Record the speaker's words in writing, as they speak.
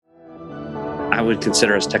I would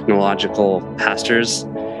consider us technological pastors.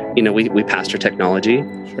 You know, we pastor technology.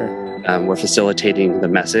 Sure. We're facilitating the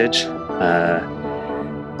message,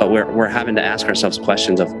 but we're having to ask ourselves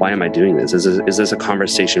questions of, why am I doing this? Is this a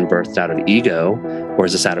conversation birthed out of ego, or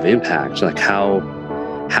is this out of impact? Like,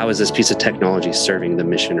 how is this piece of technology serving the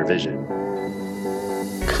mission or vision?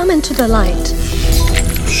 Come into the light.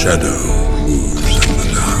 Shadow moves in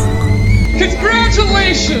the dark.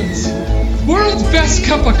 Congratulations! World's best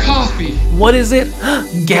cup of coffee. What is it?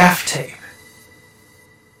 Gaff tape.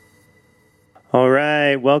 All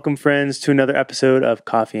right. Welcome, friends, to another episode of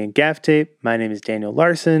Coffee and Gaff Tape. My name is Daniel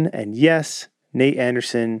Larson, and yes, Nate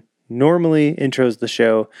Anderson normally intros the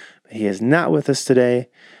show, but he is not with us today.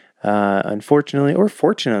 Unfortunately, or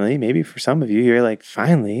fortunately, maybe for some of you, you're like,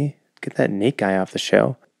 finally, get that Nate guy off the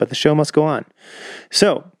show. But the show must go on.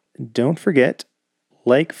 So don't forget,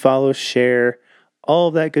 like, follow, share, all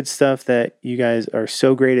of that good stuff that you guys are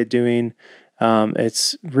so great at doing.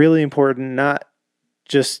 It's really important, not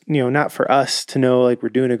just, not for us to know like we're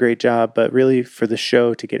doing a great job, but really for the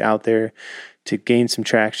show to get out there, to gain some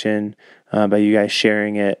traction by you guys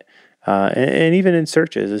sharing it. And even in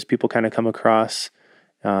searches, as people kind of come across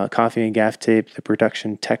Coffee and Gaff Tape, the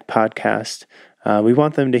Production Tech Podcast, we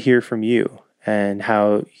want them to hear from you and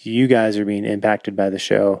how you guys are being impacted by the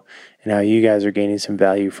show and how you guys are gaining some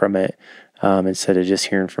value from it, instead of just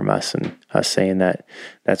hearing from us and us saying that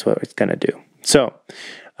that's what it's going to do. So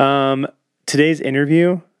today's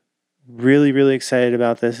interview, really, really excited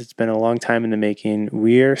about this. It's been a long time in the making.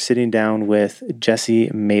 We are sitting down with Jesse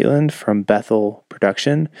Maitland from Bethel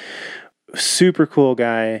Production. Super cool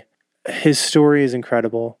guy. His story is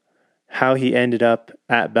incredible. How he ended up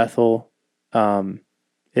at Bethel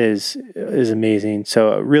is amazing.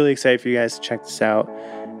 So really excited for you guys to check this out.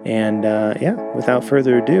 And without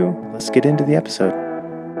further ado, let's get into the episode.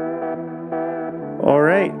 All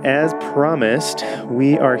right, as promised,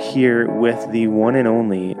 we are here with the one and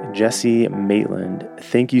only Jesse Maitland.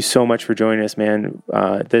 Thank you so much for joining us, man.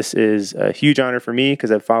 This is a huge honor for me because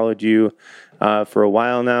I've followed you for a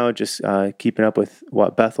while now, just keeping up with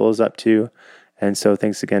what Bethel is up to. And so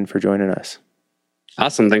thanks again for joining us.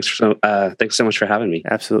 Awesome. Thanks so much for having me.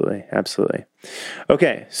 Absolutely.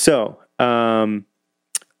 Okay, so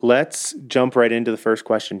let's jump right into the first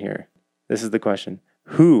question here. This is the question.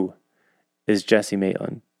 Who is Jesse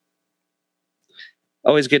Maitland?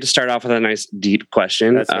 Always good to start off with a nice, deep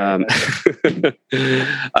question. That's right.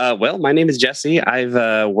 Well, my name is Jesse. I've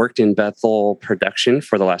worked in Bethel Production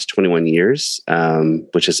for the last 21 years,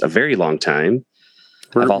 which is a very long time.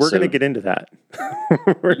 We're going to get into that.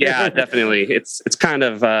 Yeah, definitely. It's kind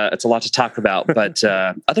of, it's a lot to talk about, but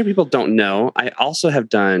other people don't know. I also have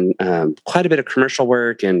done quite a bit of commercial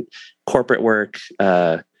work and corporate work,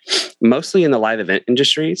 mostly in the live event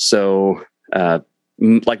industry. So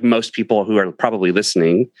like most people who are probably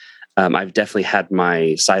listening, I've definitely had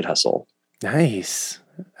my side hustle. Nice.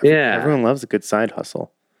 Yeah. Everyone loves a good side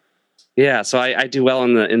hustle. Yeah. So I do well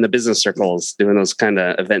in the business circles doing those kind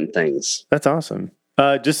of event things. That's awesome.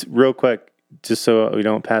 Just real quick, just so we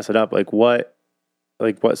don't pass it up, what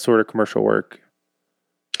sort of commercial work?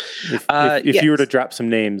 If you were to drop some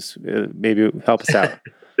names, maybe help us out.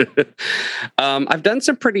 I've done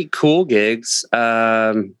some pretty cool gigs.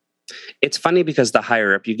 It's funny because the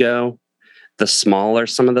higher up you go, the smaller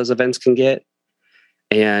some of those events can get.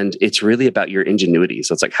 And it's really about your ingenuity.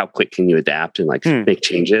 So it's like, how quick can you adapt and make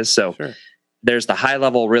changes? So sure. There's the high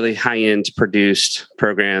level, really high end produced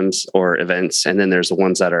programs or events. And then there's the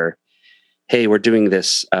ones that are, hey, we're doing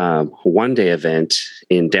this one day event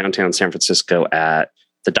in downtown San Francisco at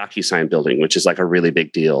the DocuSign building, which is like a really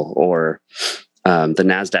big deal, or the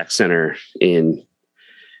NASDAQ Center in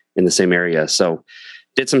the same area. So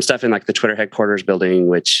did some stuff in like the Twitter headquarters building,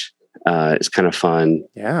 which is kind of fun.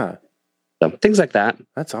 Yeah. So things like that.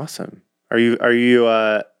 That's awesome. Are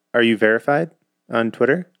you verified on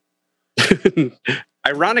Twitter?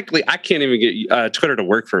 Ironically, I can't even get Twitter to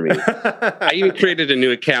work for me. I even created a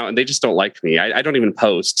new account and they just don't like me. I don't even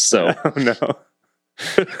post. So oh, no.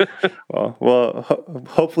 well,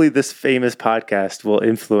 hopefully this famous podcast will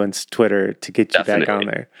influence Twitter to get you back on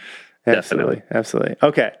there. Absolutely.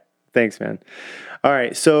 Okay. Thanks, man. All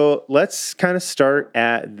right. So let's kind of start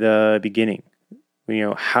at the beginning.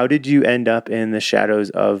 How did you end up in the shadows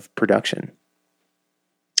of production?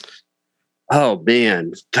 Oh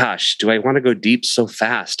man, gosh, do I want to go deep so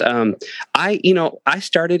fast? I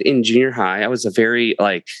started in junior high. I was a very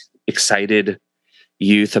excited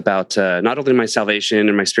youth about not only my salvation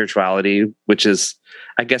and my spirituality, which is,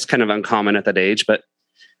 I guess, kind of uncommon at that age, but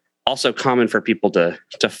also common for people to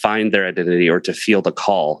find their identity or to feel the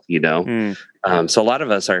call, So a lot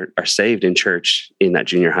of us are saved in church in that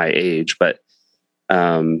junior high age, but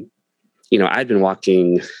I'd been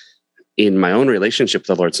walking in my own relationship with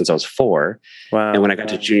the Lord since I was 4. Wow. And when I got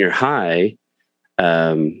to junior high,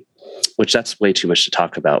 which that's way too much to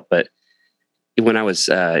talk about, but when I was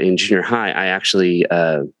in junior high, I actually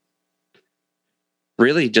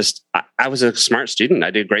really just, I was a smart student. I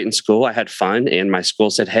did great in school. I had fun. And my school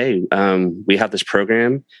said, hey, we have this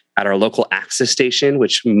program at our local access station,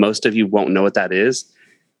 which most of you won't know what that is.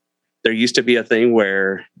 There used to be a thing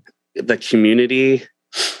where the community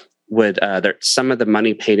would, some of the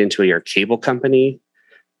money paid into your cable company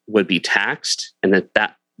would be taxed, and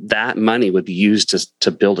that money would be used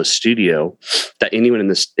to build a studio that anyone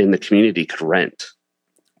in the community could rent.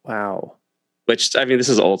 Wow. Which, I mean, this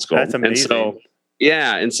is old school. That's amazing.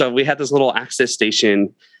 And so we had this little access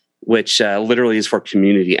station, which literally is for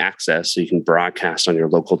community access. So you can broadcast on your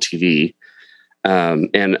local TV.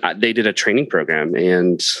 And they did a training program,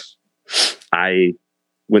 and I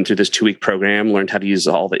went through this 2-week program, learned how to use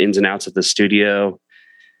all the ins and outs of the studio.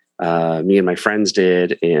 Me and my friends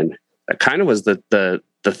did. And that kind of was the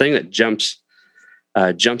thing that jump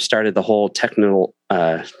started the whole technical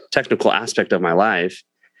aspect of my life.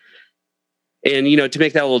 And, to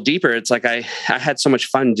make that a little deeper, it's like I had so much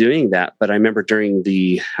fun doing that. But I remember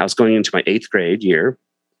I was going into my 8th grade year,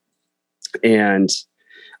 and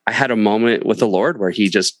I had a moment with the Lord where he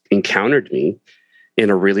just encountered me in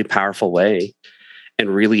a really powerful way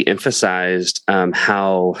and really emphasized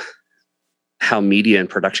how media and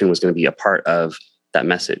production was going to be a part of that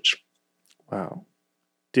message. Wow.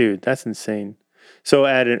 Dude, that's insane. So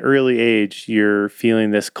at an early age, you're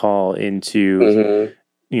feeling this call into,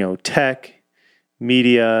 tech,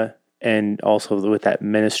 media, and also with that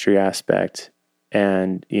ministry aspect.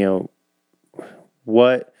 And,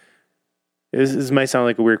 this might sound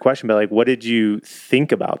like a weird question, but like, what did you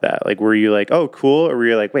think about that? Like, were you like, oh, cool? Or were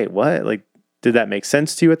you like, wait, what? Like, did that make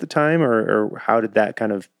sense to you at the time? Or how did that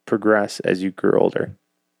kind of progress as you grew older?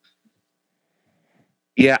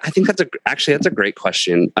 Yeah, I think that's a great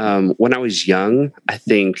question. When I was young, I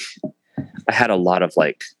think I had a lot of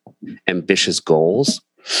like ambitious goals,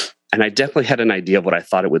 and I definitely had an idea of what I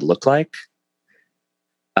thought it would look like.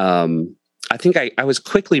 I think I was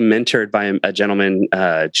quickly mentored by a gentleman,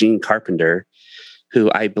 Gene Carpenter,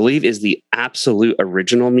 who I believe is the absolute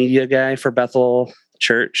original media guy for Bethel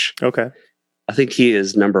Church. Okay. I think he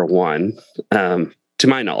is number 1, to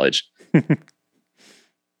my knowledge.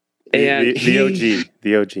 And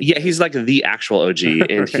the OG. Yeah, he's like the actual OG.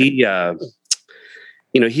 And he,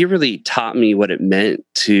 he really taught me what it meant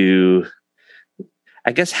to,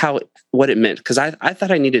 I guess what it meant. Cause I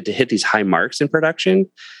thought I needed to hit these high marks in production,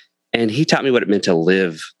 and he taught me what it meant to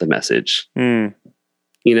live the message, and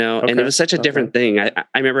it was such a different thing. I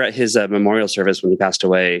remember at his memorial service when he passed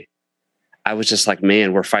away, I was just like,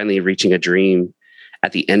 man, we're finally reaching a dream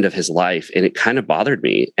at the end of his life. And it kind of bothered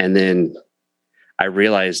me. And then I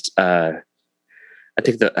realized, I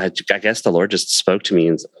guess the Lord just spoke to me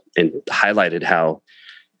and highlighted how,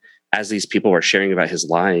 as these people were sharing about his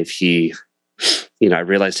life, I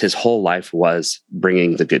realized his whole life was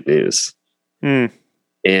bringing the good news.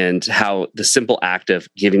 And how the simple act of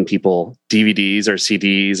giving people DVDs or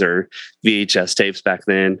CDs or VHS tapes back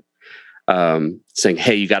then, saying,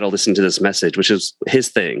 hey, you got to listen to this message, which is his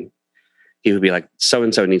thing. He would be like,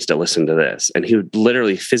 so-and-so needs to listen to this. And he would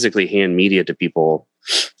literally physically hand media to people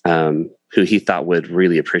who he thought would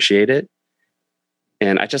really appreciate it.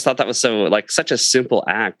 And I just thought that was such a simple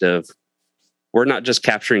act of, we're not just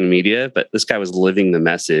capturing media, but this guy was living the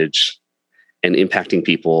message and impacting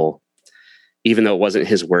people. Even though it wasn't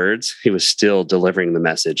his words, he was still delivering the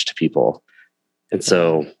message to people. And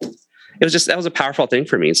so that was a powerful thing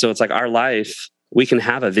for me. So it's like our life, we can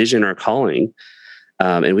have a vision or calling,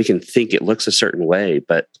 and we can think it looks a certain way,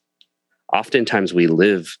 but oftentimes we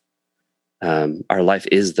live, our life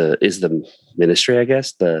is the ministry, I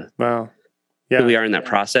guess, wow. Yeah. Who we are in that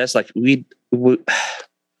process. Like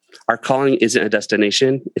our calling isn't a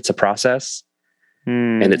destination, it's a process.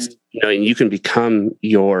 And it's, and you can become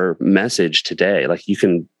your message today. Like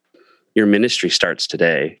your ministry starts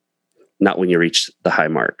today, not when you reach the high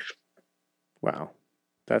mark. Wow.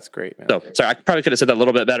 That's great, man. So sorry, I probably could have said that a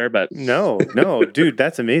little bit better, but no, dude,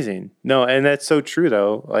 that's amazing. No. And that's so true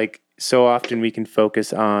though. Like so often we can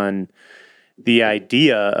focus on the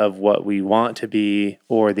idea of what we want to be,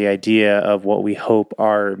 or the idea of what we hope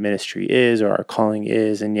our ministry is or our calling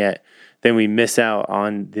is. And yet then we miss out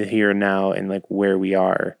on the here and now and like where we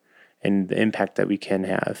are and the impact that we can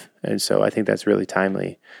have. And so I think that's really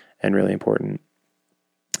timely and really important.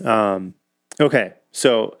 Okay.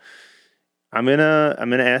 So I'm going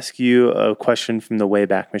to ask you a question from the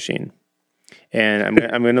Wayback Machine, and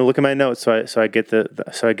I'm going to look at my notes so I get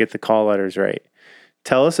the call letters right.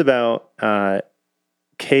 tell us about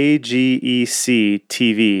KGEC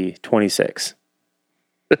TV 26.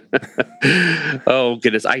 Oh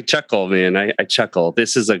goodness, I chuckle, man. I chuckle.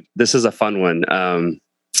 This is a fun one.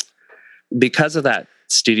 Because of that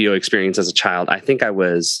studio experience as a child, I think I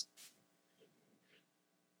was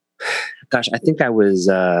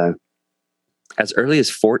as early as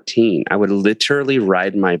 14. I would literally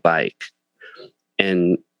ride my bike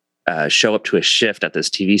and show up to a shift at this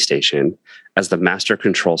TV station as the master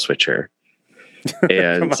control switcher.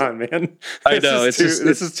 And come on, man. I know this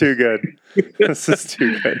is too good. This is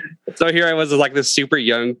too good. So here I was like this super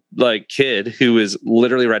young like kid who was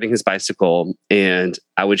literally riding his bicycle, and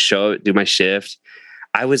I would do my shift.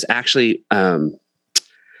 I was actually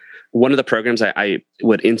one of the programs I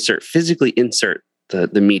would physically insert the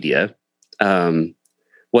media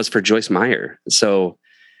was for Joyce Meyer. So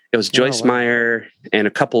it was Joyce Meyer and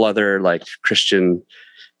a couple other like Christian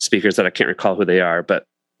speakers that I can't recall who they are, but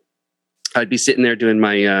I'd be sitting there doing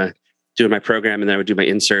my program, and then I would do my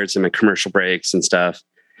inserts and my commercial breaks and stuff,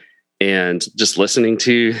 and just listening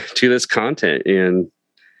to this content. And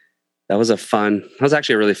that was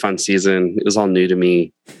actually a really fun season. It was all new to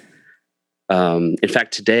me. In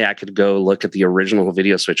fact, today I could go look at the original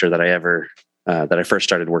video switcher that I first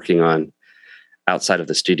started working on outside of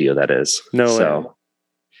the studio. That is way.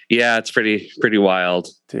 Yeah, it's pretty wild,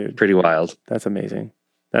 dude. Pretty wild. That's amazing.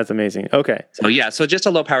 Okay. So just a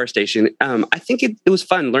low power station. I think it was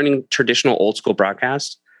fun learning traditional old school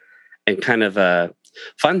broadcast, and kind of a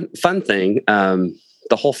fun thing. The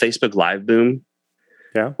whole Facebook Live boom.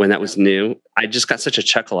 Yeah. When that was new, I just got such a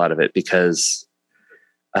chuckle out of it because,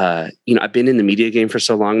 I've been in the media game for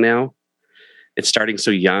so long now. It's starting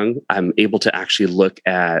so young. I'm able to actually look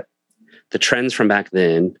at the trends from back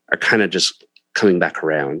then are kind of just coming back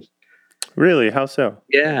around. Really? How so?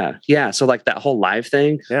 Yeah. So like that whole live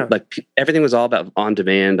thing, like everything was all about on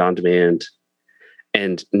demand.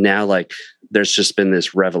 And now like, there's just been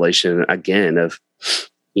this revelation again of,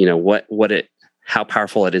 how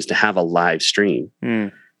powerful it is to have a live stream,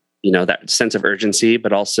 that sense of urgency,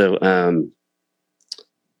 but also,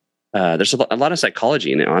 there's a lot of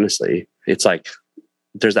psychology in it. Honestly, it's like,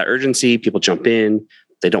 there's that urgency. People jump in,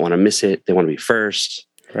 they don't want to miss it. They want to be first.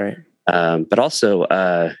 Right. But also,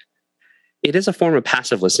 it is a form of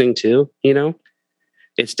passive listening too,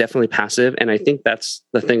 it's definitely passive. And I think that's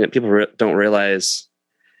the thing that people don't realize.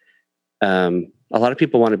 A lot of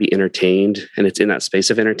people want to be entertained, and it's in that space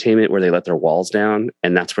of entertainment where they let their walls down,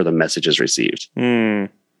 and that's where the message is received. So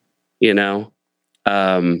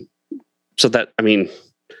that, I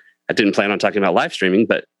didn't plan on talking about live streaming,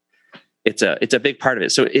 but it's a big part of it.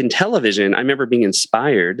 So in television, I remember being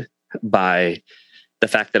inspired by the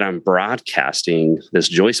fact that I'm broadcasting this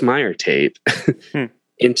Joyce Meyer tape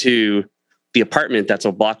into the apartment that's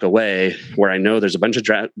a block away, where I know there's a bunch of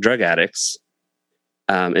drug addicts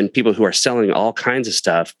and people who are selling all kinds of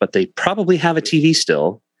stuff, but they probably have a TV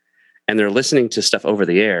still, and they're listening to stuff over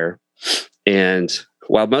the air. And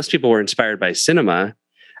while most people were inspired by cinema,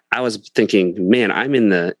 I was thinking, man, I'm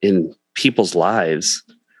in people's lives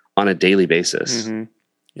on a daily basis. Mm-hmm.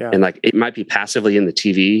 Yeah. And like, it might be passively in the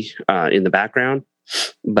TV in the background,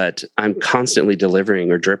 but I'm constantly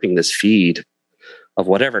delivering or dripping this feed of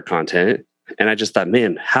whatever content. And I just thought,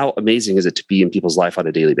 man, how amazing is it to be in people's life on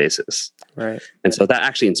a daily basis? Right. And so that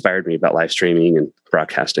actually inspired me about live streaming and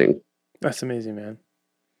broadcasting. That's amazing, man.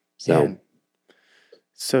 So, man.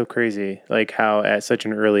 So crazy. Like how at such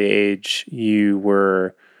an early age you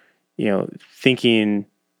were, thinking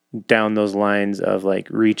down those lines of like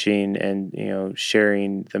reaching and,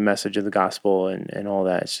 sharing the message of the gospel and all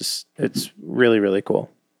that. It's really, really cool.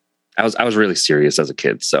 I was really serious as a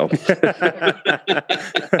kid. So That's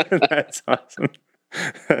awesome.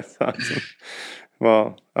 That's awesome.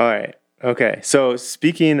 Well, all right. Okay. So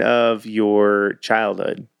speaking of your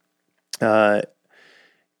childhood, I'm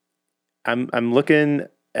looking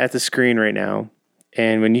at the screen right now,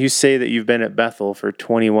 and when you say that you've been at Bethel for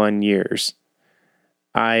 21 years,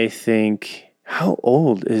 I think, how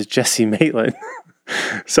old is Jesse Maitland?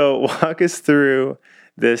 So walk us through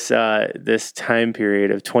this time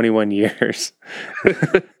period of 21 years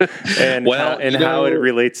and how it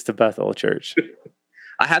relates to Bethel Church.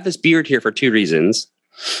 I have this beard here for two reasons.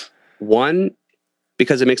 One,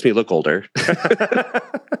 because it makes me look older.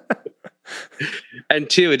 And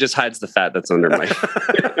two, it just hides the fat that's under my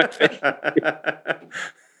face.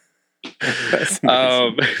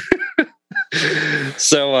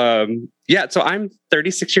 So I'm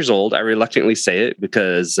 36 years old. I reluctantly say it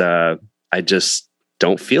because I just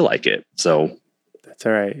don't feel like it. So that's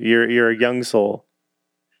all right. You're a young soul.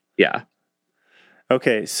 Yeah.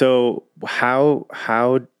 Okay, so how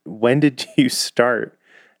when did you start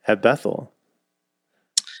at Bethel?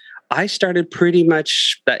 I started pretty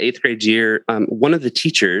much that 8th grade year. One of the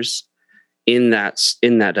teachers in that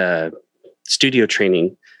studio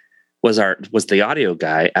training was the audio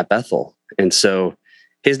guy at Bethel, and so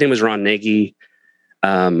his name was Ron Nagy.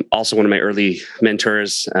 Also one of my early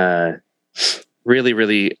mentors. Really,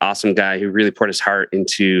 really awesome guy who really poured his heart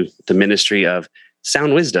into the ministry of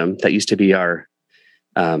Sound Wisdom. That used to be our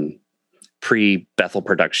pre-Bethel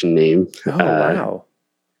production name. Oh, wow.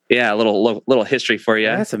 Yeah, a little history for you.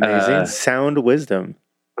 That's amazing. Sound Wisdom.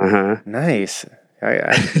 Nice.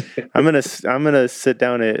 I'm gonna sit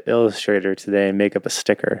down at Illustrator today and make up a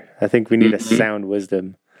sticker. I think we need a Sound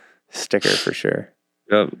Wisdom sticker for sure.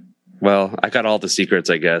 Well, I got all the secrets,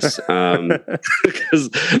 I guess, because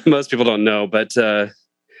most people don't know. But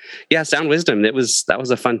yeah, Sound Wisdom. That was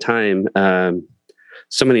a fun time.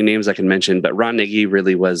 So many names I can mention, but Ron Nagy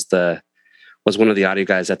really was one of the audio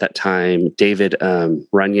guys at that time. David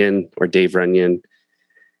Runyon or Dave Runyon.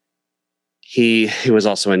 He was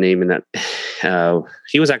also a name in that.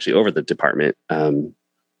 He was actually over the department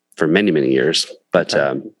for many, many years. But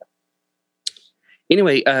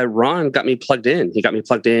anyway, Ron got me plugged in. He got me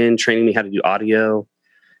plugged in, training me how to do audio.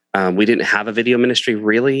 We didn't have a video ministry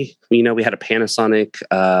really. We had a Panasonic.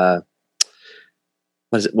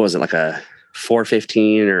 What was it like a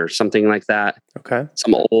 415 or something like that? Okay.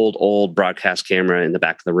 Some old broadcast camera in the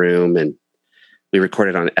back of the room, and we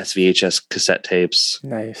recorded on SVHS cassette tapes.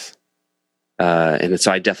 Nice. And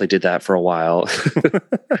so I definitely did that for a while,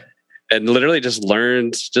 and literally just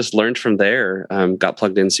learned from there. Got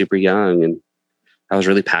plugged in super young, and I was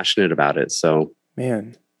really passionate about it. So,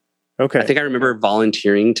 man, okay. I think I remember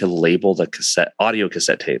volunteering to label the audio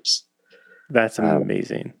cassette tapes. That's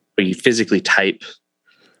amazing. Where you physically type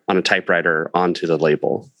on a typewriter onto the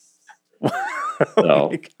label. Oh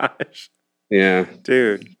my gosh. Yeah.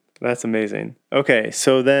 Dude, that's amazing. Okay.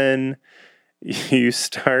 So then you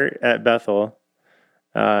start at Bethel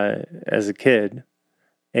as a kid,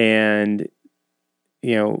 and,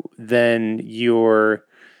 then you're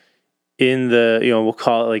in the, we'll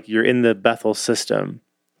call it like you're in the Bethel system.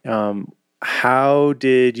 How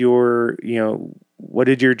did what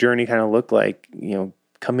did your journey kind of look like,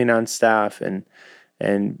 coming on staff and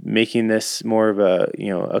making this more of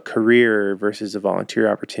a career versus a volunteer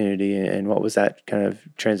opportunity? And what was that kind of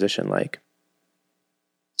transition like?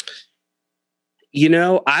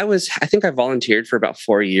 I think I volunteered for about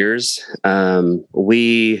 4 years.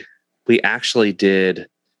 We actually did,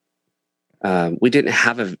 we didn't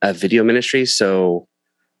have a video ministry. So,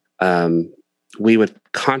 we would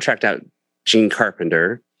contract out Gene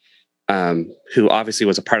Carpenter, who obviously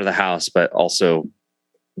was a part of the house, but also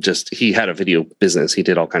he had a video business. He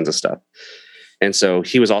did all kinds of stuff. And so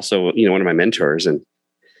he was also, one of my mentors, and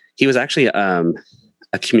he was actually, a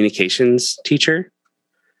communications teacher.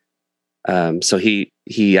 So he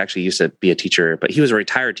actually used to be a teacher, but he was a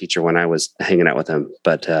retired teacher when I was hanging out with him.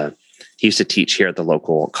 But he used to teach here at the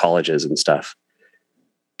local colleges and stuff.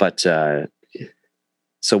 But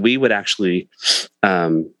so we would actually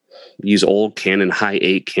use old Canon High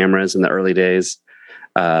 8 cameras in the early days,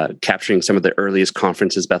 capturing some of the earliest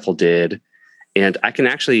conferences Bethel did. And I can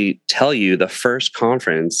actually tell you the first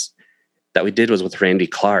conference that we did was with Randy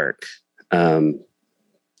Clark.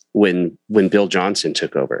 When Bill Johnson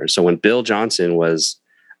took over. So when Bill Johnson was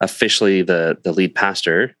officially the lead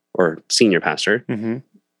pastor or senior pastor,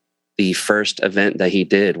 the first event that he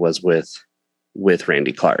did was with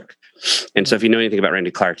Randy Clark. And so if you know anything about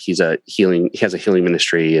Randy Clark, he has a healing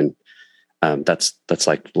ministry, and that's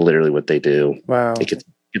like literally what they do. Wow. It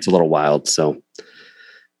gets a little wild. So,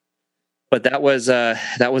 but that was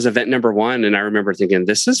event number 1. And I remember thinking,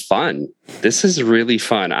 this is fun. This is really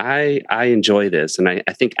fun. I enjoy this. And I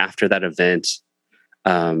think after that event,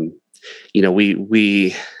 the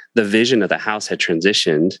vision of the house had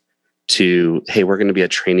transitioned to, hey, we're going to be a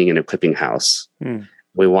training and equipping house.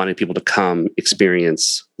 We wanted people to come,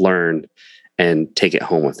 experience, learn, and take it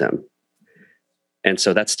home with them. And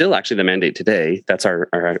so that's still actually the mandate today. That's our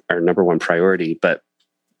number 1 priority. But,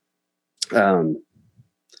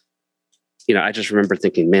 I just remember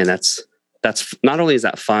thinking, man, that's not only is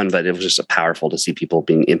that fun, but it was just powerful to see people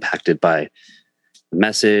being impacted by the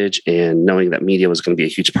message and knowing that media was going to be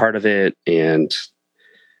a huge part of it. And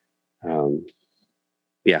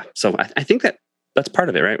so I think that's part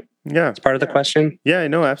of it, right? Yeah. It's part of the question. Yeah,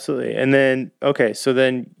 no, absolutely. And then, okay. So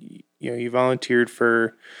then, you volunteered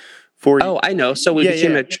for 4 years. Oh, I know. So we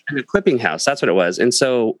became an equipping house. That's what it was. And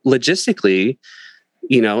so logistically,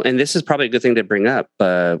 and this is probably a good thing to bring up,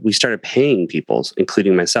 we started paying people,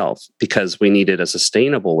 including myself, because we needed a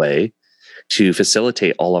sustainable way to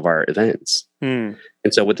facilitate all of our events. And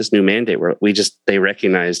so with this new mandate, they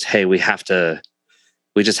recognized, hey, we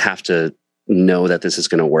just have to know that this is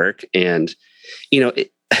going to work. And,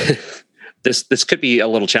 this could be a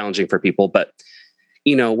little challenging for people, but,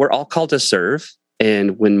 we're all called to serve.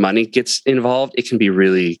 And when money gets involved, it can be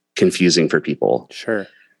really confusing for people. Sure.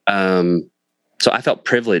 So I felt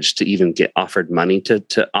privileged to even get offered money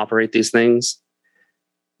to operate these things.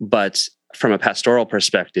 But from a pastoral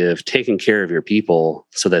perspective, taking care of your people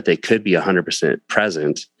so that they could be 100%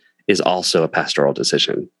 present is also a pastoral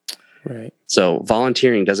decision. Right. So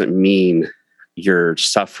volunteering doesn't mean you're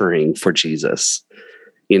suffering for Jesus,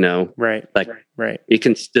 Right. Right. It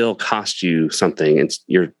can still cost you something and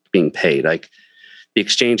you're being paid. Like the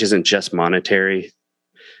exchange isn't just monetary.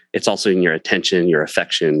 It's also in your attention, your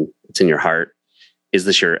affection. It's in your heart. Is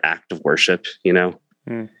this your act of worship?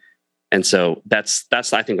 And so that's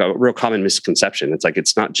I think a real common misconception. It's like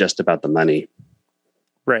it's not just about the money.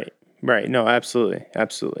 Right. No, absolutely.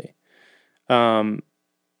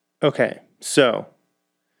 Okay. So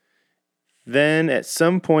then at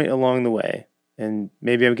some point along the way, and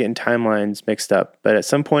maybe I'm getting timelines mixed up, but at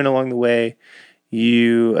some point along the way,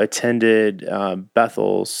 you attended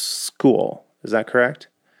Bethel's school. Is that correct?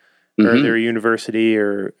 Or their university?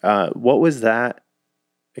 Or what was that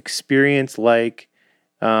experience like?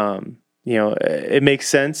 It makes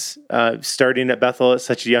sense starting at Bethel at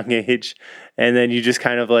such a young age, and then you just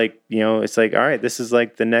kind of like, it's like, all right, this is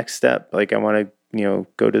like the next step. Like I want to,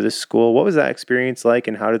 go to this school. What was that experience like,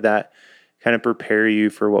 and how did that kind of prepare you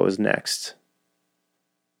for what was next?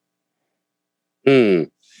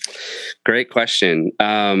 Great question.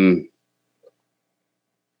 Wow.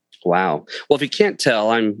 Well, if you can't tell,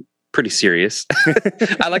 I'm pretty serious.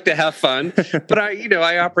 I like to have fun, but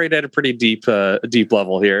I operate at a pretty deep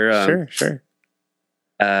level here. Sure.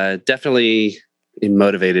 Definitely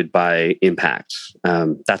motivated by impact.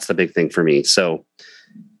 That's the big thing for me. So,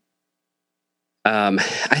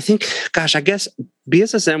 I think, I guess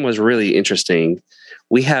BSSM was really interesting.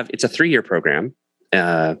 It's a 3-year program.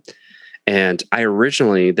 And I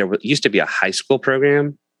originally, used to be a high school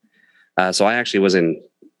program. So I actually was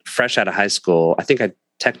fresh out of high school. I think I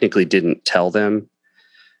technically didn't tell them,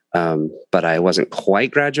 but I wasn't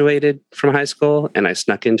quite graduated from high school, and I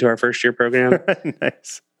snuck into our first year program.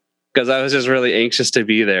 Nice. Because I was just really anxious to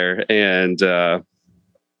be there. And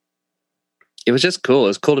it was just cool. It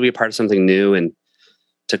was cool to be a part of something new and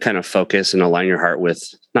to kind of focus and align your heart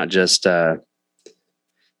with not just, it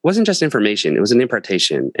wasn't just information, it was an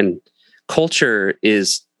impartation. And culture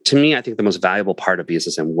is, to me, I think the most valuable part of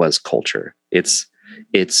BSSM was culture. It's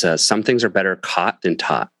some things are better caught than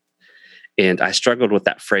taught. And I struggled with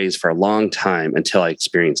that phrase for a long time until I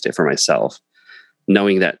experienced it for myself,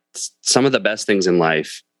 knowing that some of the best things in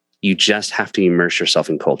life, you just have to immerse yourself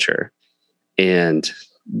in culture. And,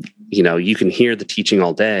 you can hear the teaching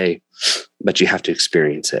all day, but you have to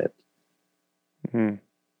experience it.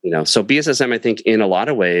 So BSSM, I think in a lot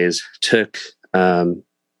of ways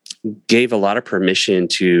gave a lot of permission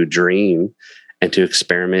to dream and to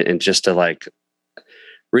experiment and just to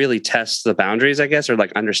really test the boundaries, I guess, or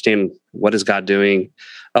understand what is God doing.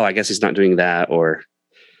 Oh, I guess he's not doing that. Or,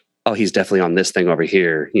 oh, he's definitely on this thing over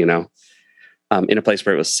here, in a place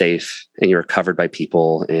where it was safe and you were covered by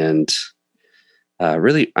people, and a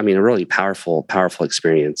really powerful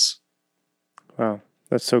experience. Wow.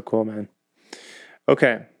 That's so cool, man.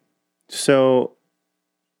 Okay. So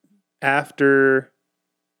after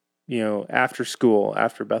school,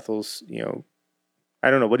 after Bethel's,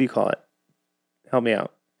 I don't know, what do you call it? Help me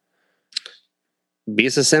out.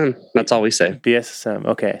 BSSM. That's all we say. BSSM.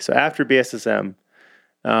 Okay. So after BSSM,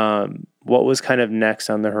 what was kind of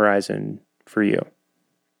next on the horizon for you?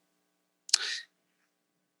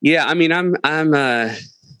 Yeah. I'm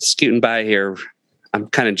scooting by here. I'm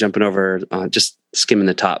kind of jumping over, just skimming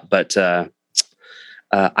the top, but,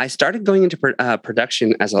 I started going into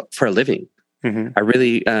production for a living. I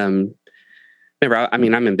really, remember,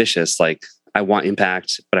 I'm ambitious. I want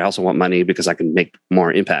impact, but I also want money because I can make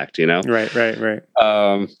more impact, Right.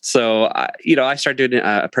 So, I started doing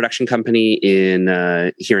a production company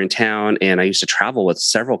here in town, and I used to travel with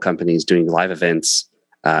several companies doing live events,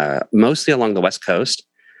 mostly along the West Coast.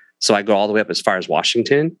 So I go all the way up as far as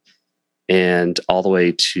Washington and all the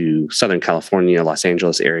way to Southern California, Los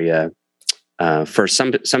Angeles area. For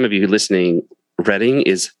some of you listening, Redding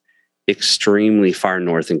is extremely far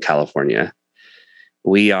north in California.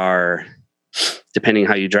 We are, depending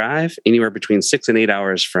how you drive, anywhere between 6 and 8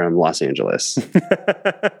 hours from Los Angeles.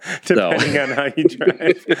 Depending on how you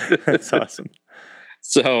drive. That's awesome.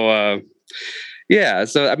 So, Yeah.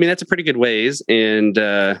 So, I mean, that's a pretty good ways. And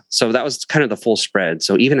so that was kind of the full spread.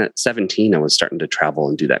 So even at 17, I was starting to travel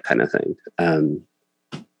and do that kind of thing.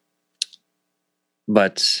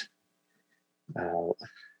 But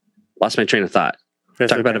lost my train of thought.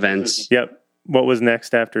 Talk about events. Yep. What was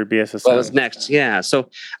next after BSSM? What was next? Yeah. So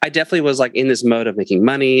I definitely was like in this mode of making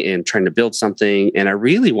money and trying to build something. And I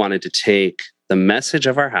really wanted to take the message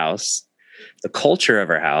of our house, the culture of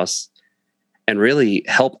our house, and really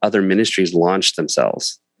help other ministries launch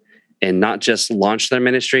themselves, and not just launch their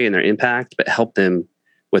ministry and their impact, but help them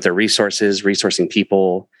with their resources, resourcing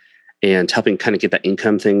people, and helping kind of get that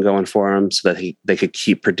income thing going for them so that they could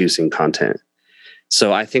keep producing content.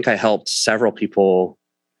 So I think I helped several people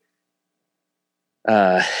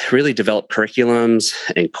really develop curriculums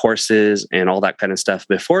and courses and all that kind of stuff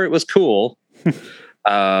before it was cool.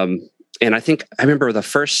 And I remember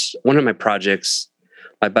one of my projects,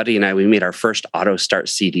 my buddy and I, we made our first auto start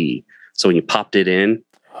CD. So when you popped it in,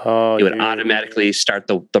 it would automatically start,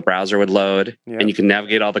 the browser would load, and you can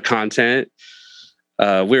navigate all the content.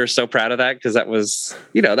 We were so proud of that because that was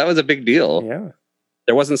a big deal. Yeah.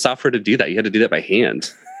 There wasn't software to do that. You had to do that by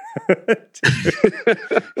hand.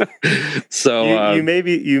 So you may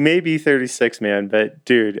be 36, man, but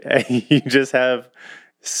dude, you just have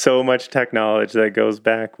so much tech knowledge that goes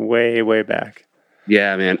back way, way back.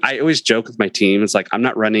 Yeah, man. I always joke with my team. It's like, I'm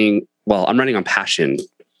running on passion,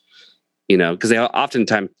 because they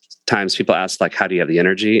oftentimes people ask like, how do you have the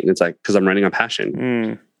energy? And it's like, because I'm running on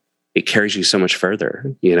passion. It carries you so much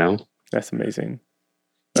further, That's amazing.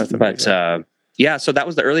 But yeah, so that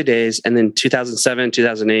was the early days. And then 2007,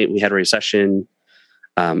 2008, we had a recession.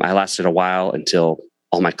 I lasted a while until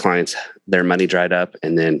all my clients, their money dried up,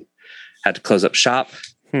 and then had to close up shop.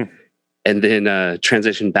 And then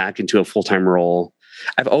transitioned back into a full-time role.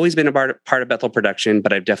 I've always been a part of Bethel production,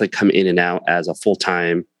 but I've definitely come in and out as a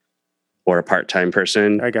full-time or a part-time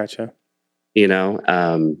person. I gotcha.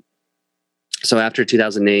 So after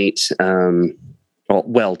 2008,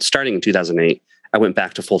 starting in 2008, I went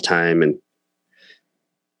back to full-time, and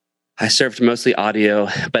I served mostly audio.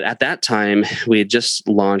 But at that time, we had just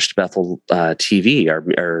launched Bethel TV,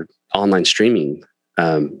 our online streaming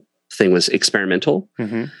thing was experimental.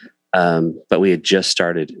 But we had just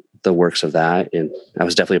started the works of that, and I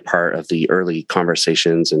was definitely a part of the early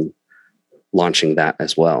conversations and launching that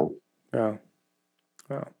as well. Wow.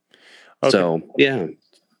 Okay. So, yeah.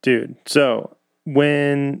 Dude, so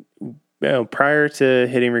when, prior to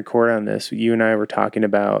hitting record on this, you and I were talking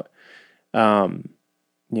about,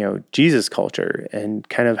 Jesus culture and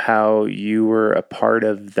kind of how you were a part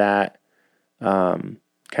of that kind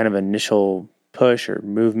of initial push or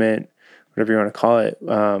movement, whatever you want to call it.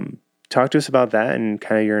 Talk to us about that and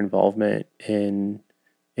kind of your involvement in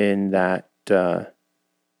that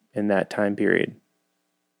time period.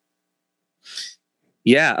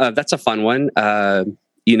 Yeah, that's a fun one.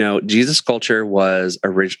 Jesus Culture was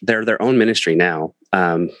they're their own ministry now,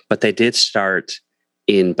 but they did start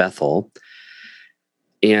in Bethel.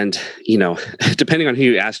 And, depending on who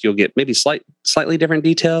you ask, you'll get maybe slightly different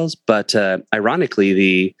details. But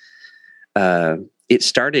ironically, it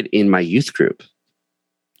started in my youth group.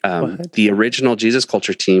 The original Jesus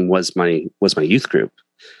Culture team was my youth group.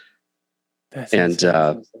 That's and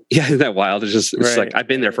isn't that wild? It's like I've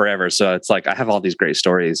been there forever, so it's like I have all these great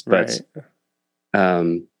stories. But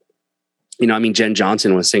Jen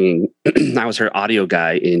Johnson was singing. I was her audio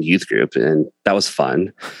guy in youth group, and that was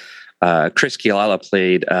fun. Chris Kialala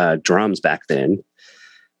played drums back then,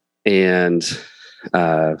 and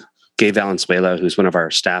Gabe Valenzuela, who's one of our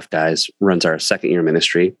staff guys, runs our second year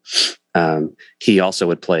ministry. He also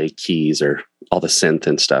would play keys or all the synth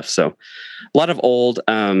and stuff. So a lot of old,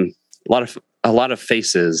 a lot of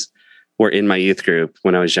faces were in my youth group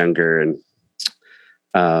when I was younger. And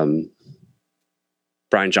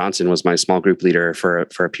Brian Johnson was my small group leader for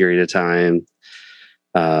a period of time.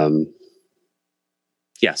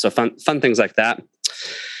 So fun things like that.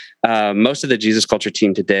 Most of the Jesus Culture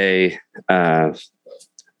team today, I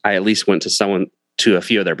at least went to a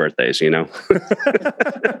few of their birthdays,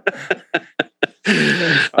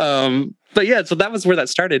 But yeah, so that was where that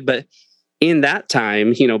started. But in that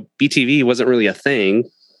time, BTV wasn't really a thing.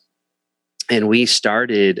 And we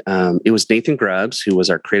started, it was Nathan Grubbs, who was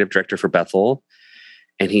our creative director for Bethel.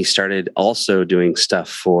 And he started also doing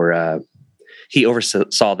stuff he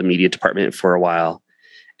oversaw the media department for a while.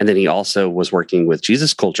 And then he also was working with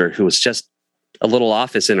Jesus Culture, who was just a little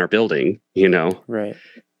office in our building, Right.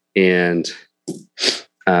 And,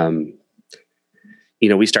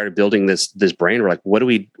 we started building this brand. We're like, what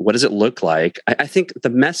does it look like? I think the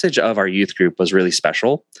message of our youth group was really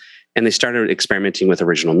special. And they started experimenting with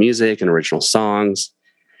original music and original songs.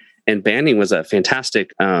 And Banning was a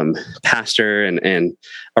fantastic pastor and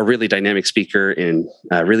a really dynamic speaker, and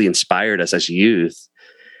really inspired us as youth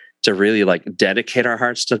to really like dedicate our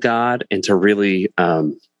hearts to God and to really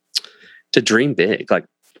to dream big. Like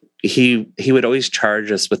he would always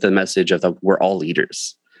charge us with the message of we're all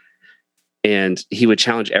leaders. And he would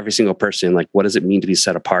challenge every single person, like, what does it mean to be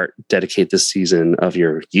set apart? Dedicate this season of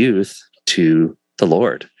your youth to the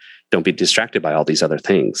Lord. Don't be distracted by all these other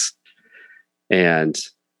things. And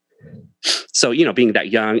so, being that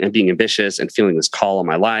young and being ambitious and feeling this call on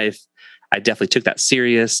my life, I definitely took that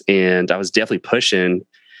serious, and I was definitely pushing,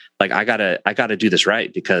 like, I gotta do this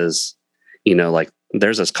right, because, like,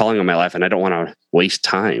 there's this calling on my life and I don't want to waste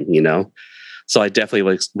time, So I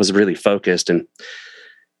definitely was really focused. And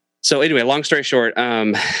so anyway, long story short,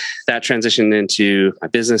 that transitioned into my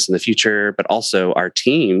business in the future, but also our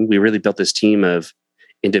team. We really built this team of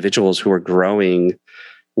individuals who were growing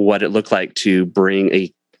what it looked like to bring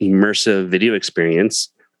a immersive video experience,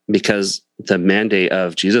 because the mandate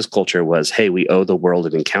of Jesus culture was, hey, we owe the world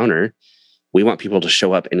an encounter. We want people to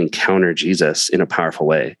show up and encounter Jesus in a powerful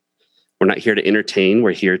way. We're not here to entertain.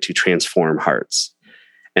 We're here to transform hearts.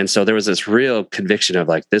 And so there was this real conviction of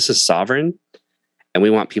like, this is sovereign. And we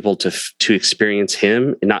want people to experience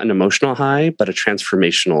him, not an emotional high, but a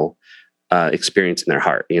transformational experience in their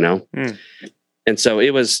heart, And so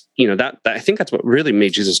it was, that I think that's what really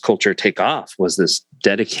made Jesus culture take off, was this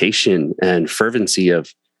dedication and fervency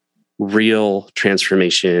of real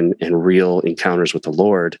transformation and real encounters with the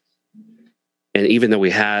Lord. And even though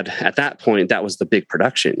we had, at that point, that was the big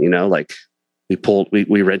production, like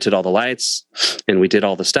we rented all the lights and we did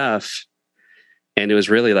all the stuff. And it was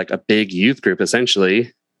really like a big youth group,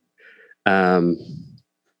 essentially.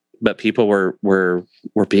 But people were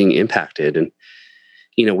being impacted, and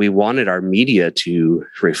we wanted our media to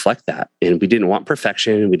reflect that, and we didn't want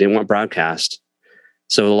perfection. We didn't want broadcast.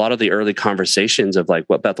 So a lot of the early conversations of like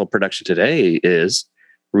what Bethel production today is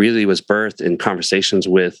really was birthed in conversations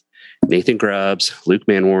with Nathan Grubbs, Luke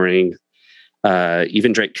Manwaring,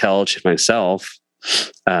 even Drake Kelch and myself,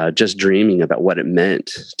 just dreaming about what it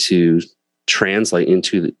meant to translate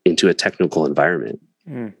into a technical environment.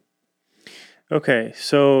 Okay,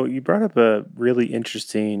 so you brought up a really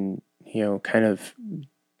interesting, kind of,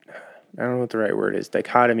 I don't know what the right word is,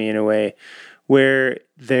 dichotomy in a way, where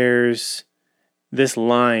there's this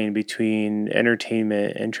line between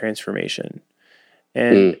entertainment and transformation.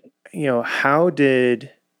 And, how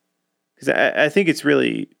did, because I think it's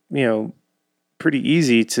really, pretty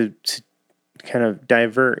easy to kind of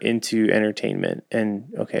divert into entertainment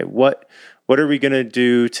and, okay, what are we going to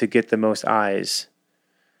do to get the most eyes?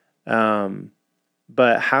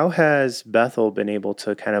 But how has Bethel been able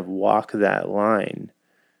to kind of walk that line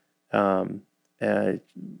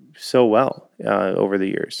so well over the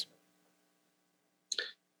years?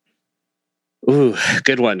 Ooh,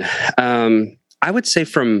 good one. I would say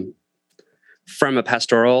from a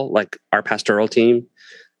pastoral, like our pastoral team,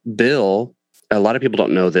 Bill, a lot of people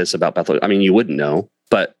don't know this about Bethel. I mean, you wouldn't know,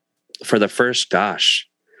 but for the first,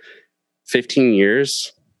 15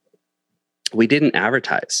 years, we didn't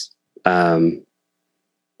advertise.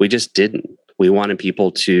 We just didn't. We wanted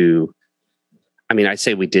people to, I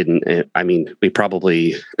say we didn't. We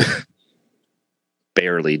probably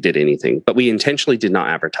barely did anything, but we intentionally did not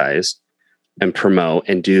advertise and promote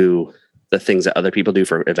and do the things that other people do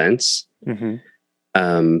for events.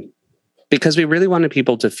 Mm-hmm. Because we really wanted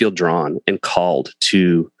people to feel drawn and called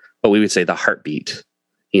to what we would say the heartbeat,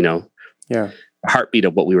 heartbeat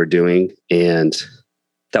of what we were doing. And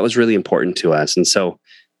that was really important to us. And so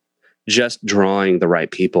just drawing the right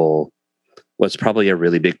people was probably a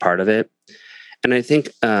really big part of it. And I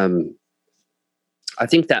think that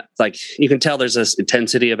like, you can tell there's this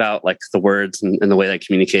intensity about like the words and the way they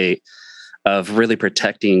communicate, of really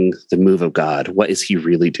protecting the move of God. What is he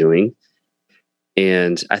really doing?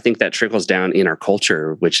 And I think that trickles down in our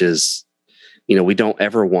culture, which is, we don't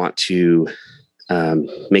ever want to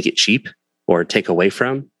make it cheap or take away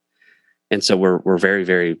from. And so we're very,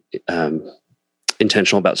 very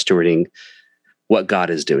intentional about stewarding what God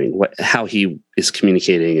is doing, how he is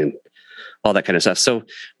communicating and all that kind of stuff. So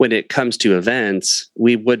when it comes to events,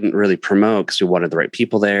 we wouldn't really promote because we wanted the right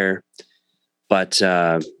people there. But,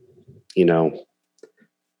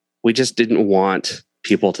 we just didn't want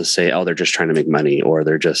people to say, oh, they're just trying to make money, or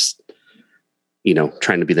they're just,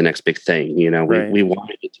 trying to be the next big thing. Right. We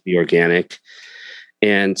wanted it to be organic.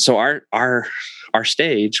 And so our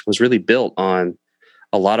stage was really built on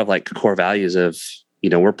a lot of like core values of,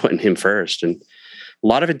 we're putting him first, and a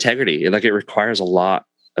lot of integrity. Like it requires a lot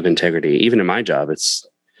of integrity. Even in my job, it's,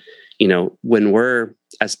 when we're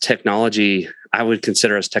as technology, I would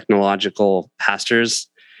consider us technological pastors.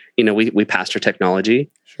 we pastor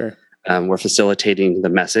technology. Sure. We're facilitating the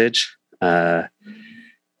message, but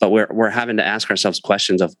we're having to ask ourselves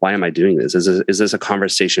questions of, why am I doing this? Is this a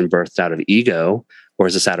conversation birthed out of ego, or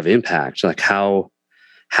is this out of impact? Like, how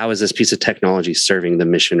is this piece of technology serving the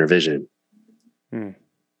mission or vision?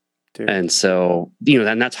 And so,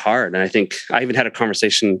 and that's hard. And I think I even had a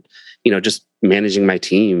conversation, just managing my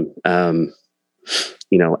team.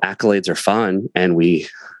 Accolades are fun and we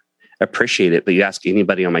appreciate it, but you ask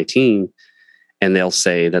anybody on my team and they'll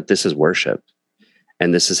say that this is worship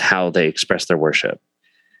and this is how they express their worship.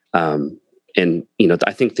 I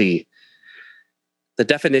think the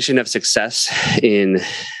definition of success in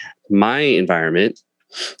my environment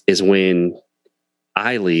is when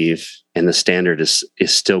I leave and the standard is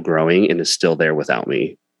still growing and is still there without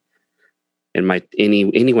me. And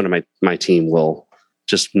anyone on my team will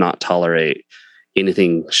just not tolerate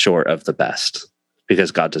anything short of the best,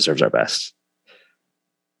 because God deserves our best.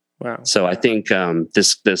 Wow. So I think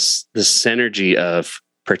this synergy of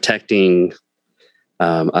protecting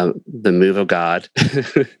the move of God,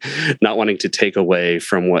 not wanting to take away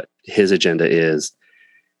from what His agenda is,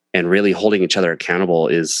 and really holding each other accountable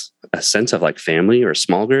is a sense of like family or a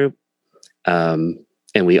small group.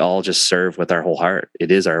 And we all just serve with our whole heart.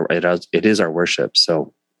 It is our worship.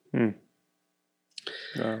 So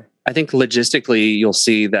Wow. I think logistically, you'll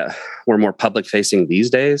see that we're more public facing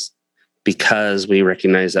these days because we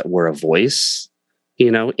recognize that we're a voice,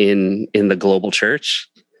 in the global church.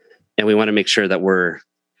 And we want to make sure that we're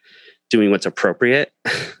doing what's appropriate,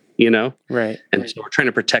 Right. And so we're trying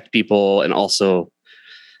to protect people and also,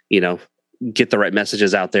 get the right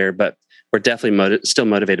messages out there, but we're definitely still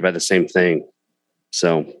motivated by the same thing.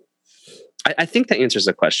 So I think that answers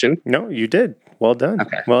the question. No, you did. Well done.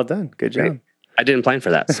 Okay. Well done. Good job. Great. I didn't plan for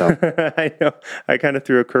that. So I know I kind of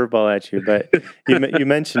threw a curveball at you, but you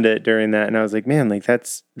mentioned it during that. And I was like, man, like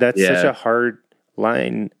that's such a hard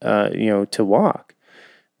line, to walk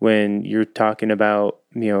when you're talking about,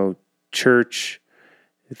 church,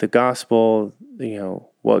 the gospel,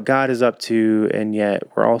 what God is up to. And yet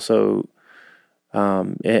we're also,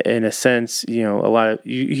 in a sense, you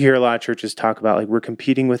hear a lot of churches talk about like, we're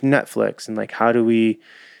competing with Netflix and like, how do we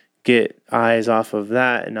get eyes off of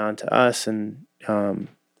that and onto us? And, I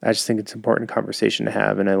just think it's an important conversation to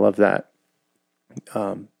have. And I love that,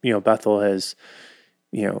 Bethel has,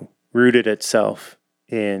 rooted itself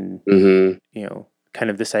in, kind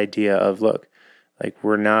of this idea of, look, like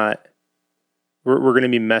we're going to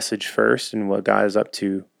be message first and what God is up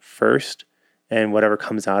to first, and whatever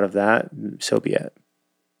comes out of that, so be it.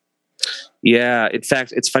 Yeah. In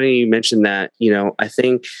fact, it's funny you mentioned that. I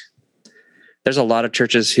think there's a lot of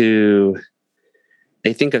churches who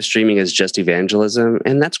they think of streaming as just evangelism,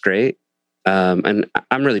 and that's great. And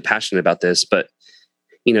I'm really passionate about this, but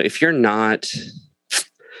if you're not,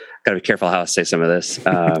 gotta be careful how I say some of this.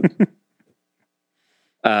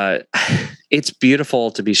 It's beautiful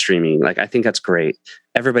to be streaming. Like, I think that's great.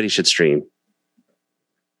 Everybody should stream.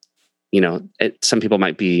 Some people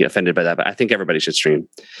might be offended by that, but I think everybody should stream.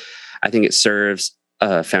 I think it serves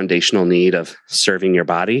a foundational need of serving your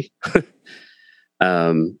body.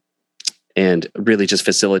 And really just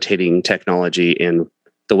facilitating technology and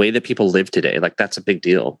the way that people live today. Like, that's a big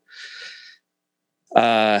deal.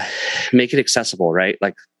 Make it accessible, right?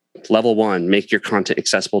 Like, level one, make your content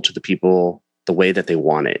accessible to the people the way that they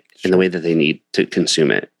want it and the way that they need to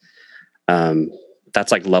consume it.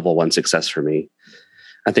 That's like level one success for me.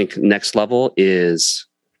 I think next level is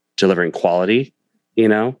delivering quality,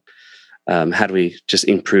 how do we just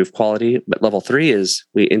improve quality? But level 3 is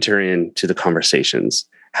we enter into the conversations.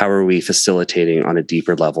 How are we facilitating on a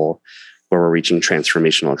deeper level where we're reaching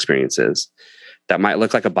transformational experiences? That might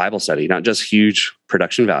look like a Bible study, not just huge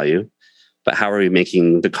production value, but how are we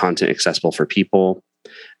making the content accessible for people?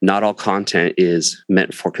 Not all content is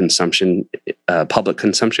meant for consumption, public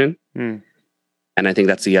consumption. And I think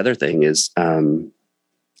that's the other thing is,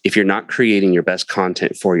 if you're not creating your best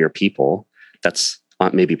content for your people, that's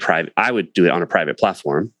maybe private. I would do it on a private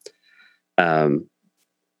platform.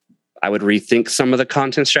 I would rethink some of the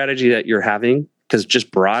content strategy that you're having, because just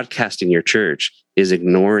broadcasting your church is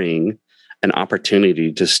ignoring an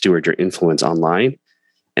opportunity to steward your influence online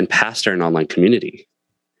and pastor an online community.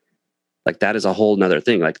 Like, that is a whole nother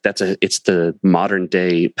thing. Like, it's the modern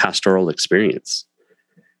day pastoral experience.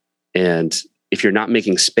 And if you're not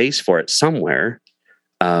making space for it somewhere,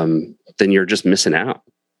 then you're just missing out.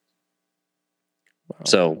 Wow.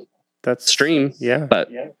 So that's stream. Yeah. But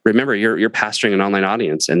remember, you're pastoring an online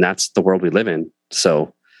audience, and that's the world we live in.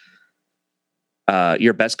 So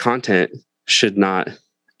your best content should not,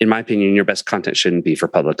 in my opinion, your best content shouldn't be for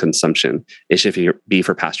public consumption. It should be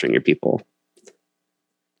for pastoring your people.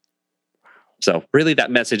 So really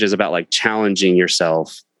that message is about like challenging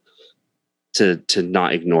yourself to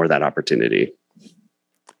not ignore that opportunity.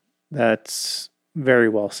 That's very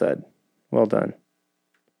well said. Well done.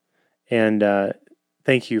 And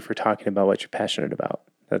thank you for talking about what you're passionate about.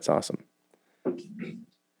 That's awesome.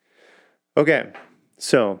 Okay.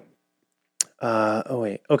 So,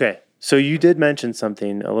 Okay. So you did mention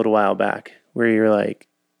something a little while back where you're like,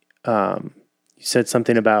 you said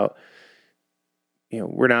something about,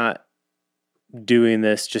 we're not doing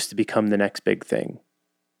this just to become the next big thing.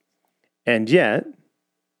 And yet,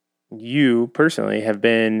 you personally have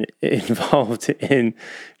been involved in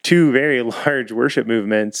two very large worship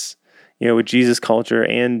movements, with Jesus Culture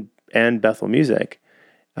and Bethel Music.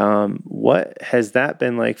 What has that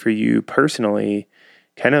been like for you personally?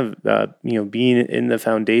 Kind of, being in the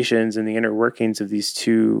foundations and the inner workings of these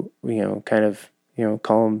two,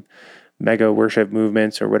 call them mega worship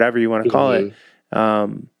movements or whatever you want to call it.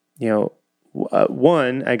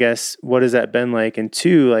 One, I guess, what has that been like? And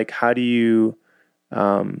two, like, how do you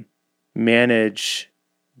manage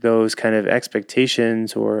those kind of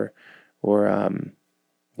expectations or for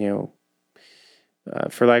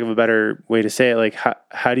lack of a better way to say it, like,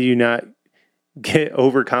 how do you not get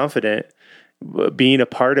overconfident being a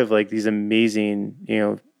part of like these amazing,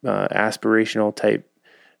 aspirational type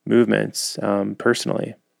movements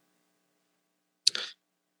personally?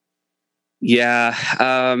 Yeah.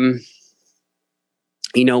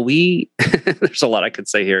 There's a lot I could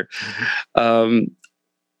say here. I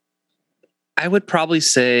would probably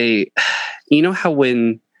say, how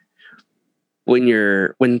when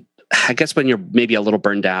you're maybe a little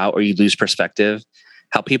burned out or you lose perspective,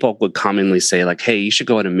 how people would commonly say like, hey, you should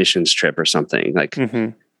go on a missions trip or something like,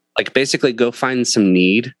 like basically go find some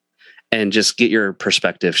need and just get your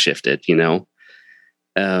perspective shifted,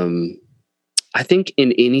 I think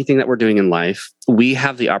in anything that we're doing in life, we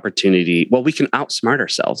have the opportunity, we can outsmart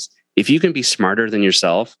ourselves. If you can be smarter than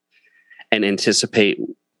yourself and anticipate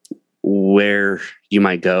where you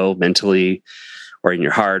might go mentally or in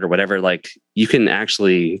your heart or whatever, like you can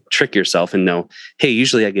actually trick yourself and know, hey,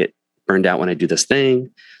 usually I get burned out when I do this thing.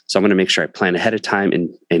 So I'm going to make sure I plan ahead of time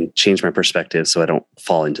and change my perspective so I don't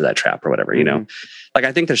fall into that trap or whatever, Like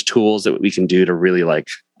I think there's tools that we can do to really like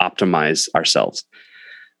optimize ourselves.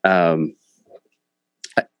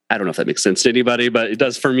 I don't know if that makes sense to anybody, but it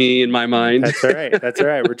does for me in my mind. That's all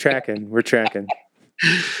right. We're tracking.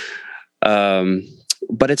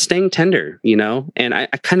 But it's staying tender, and I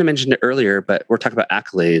kind of mentioned it earlier, but we're talking about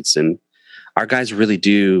accolades and our guys really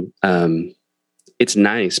do. It's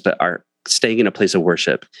nice, but our staying in a place of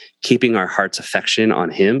worship, keeping our heart's affection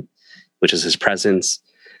on him, which is his presence,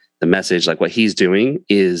 the message, like what he's doing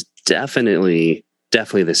is definitely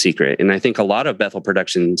the secret. And I think a lot of Bethel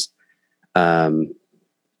Productions,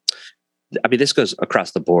 this goes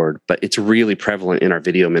across the board, but it's really prevalent in our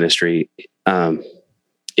video ministry,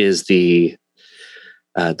 is the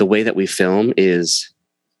way that we film is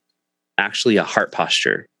actually a heart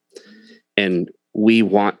posture. And we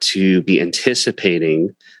want to be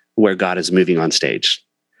anticipating where God is moving on stage.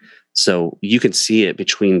 So you can see it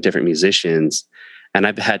between different musicians. And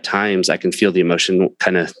I've had times I can feel the emotion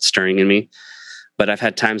kind of stirring in me, but I've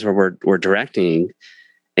had times where we're directing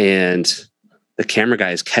and the camera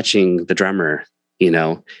guy is catching the drummer, in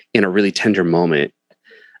a really tender moment.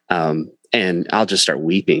 And I'll just start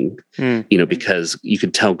weeping, because you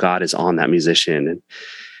could tell God is on that musician.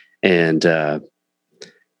 And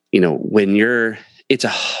it's a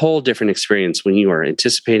whole different experience when you are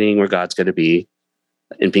anticipating where God's going to be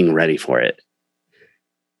and being ready for it.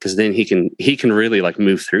 Because then he can really like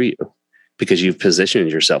move through you because you've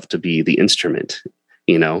positioned yourself to be the instrument,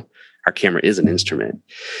 Our camera is an instrument.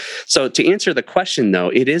 So to answer the question, though,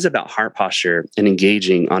 it is about heart posture and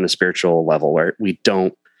engaging on a spiritual level where we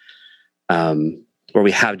don't, where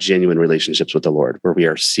we have genuine relationships with the Lord, where we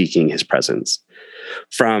are seeking his presence.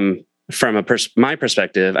 From my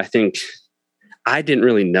perspective, I think I didn't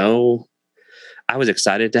really know. I was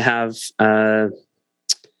excited to have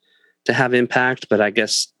impact, but I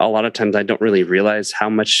guess a lot of times I don't really realize how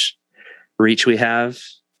much reach we have.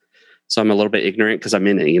 So I'm a little bit ignorant because I'm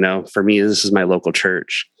in it, For me, this is my local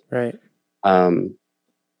church. Right.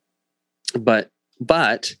 But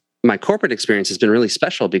my corporate experience has been really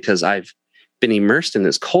special because I've been immersed in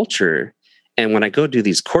this culture. And when I go do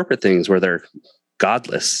these corporate things where they're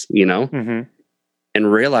godless, and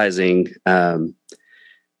realizing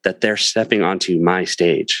that they're stepping onto my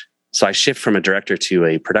stage. So I shift from a director to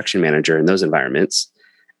a production manager in those environments.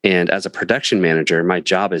 And as a production manager, my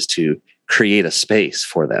job is to create a space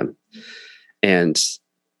for them. And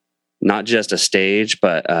not just a stage,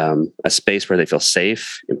 but a space where they feel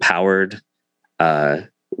safe, empowered,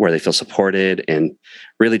 where they feel supported, and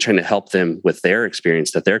really trying to help them with their experience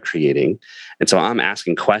that they're creating. And so I'm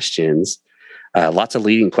asking questions, lots of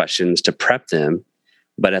leading questions to prep them.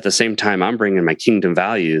 But at the same time, I'm bringing my kingdom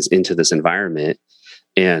values into this environment.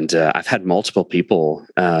 And I've had multiple people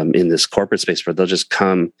in this corporate space where they'll just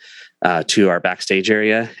come to our backstage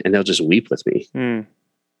area and they'll just weep with me.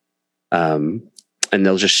 And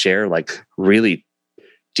they'll just share like really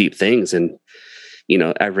deep things. And,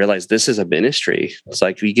 I realized this is a ministry. It's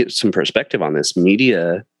like we get some perspective on this.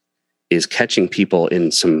 Media is catching people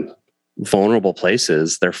in some vulnerable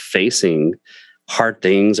places. They're facing hard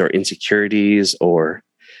things or insecurities or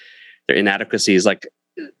their inadequacies. Like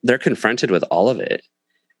they're confronted with all of it.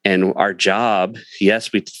 And our job,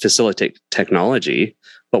 yes, we facilitate technology,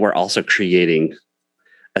 but we're also creating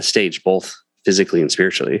a stage, both physically and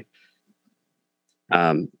spiritually.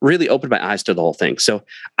 Really opened my eyes to the whole thing. So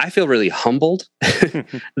I feel really humbled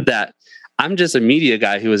that I'm just a media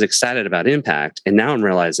guy who was excited about impact. And now I'm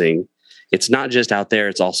realizing it's not just out there,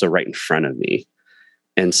 it's also right in front of me.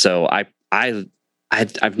 And so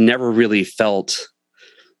I've never really felt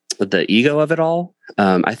the ego of it all.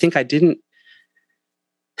 I think I didn't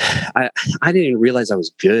realize I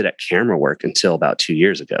was good at camera work until about 2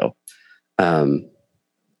 years ago. I'm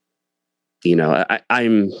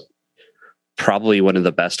probably one of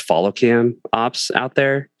the best follow cam ops out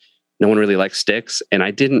there. No one really likes sticks. And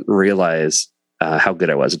I didn't realize how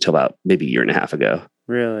good I was until about maybe a year and a half ago.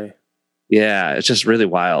 Really? Yeah, it's just really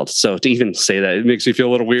wild. So to even say that, it makes me feel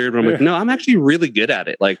a little weird. But I'm like, no, I'm actually really good at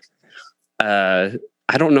it. Like, I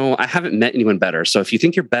don't know. I haven't met anyone better. So if you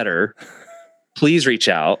think you're better, please reach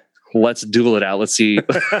out. Let's duel it out. Let's see.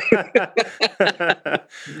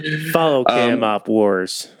 Follow cam op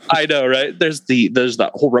wars. I know, right? There's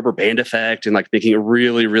that whole rubber band effect and like making it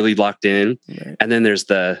really, really locked in. Right. And then there's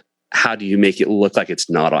how do you make it look like it's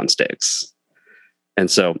not on sticks? And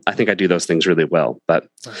so I think I do those things really well. But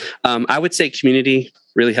I would say community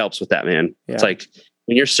really helps with that, man. Yeah. It's like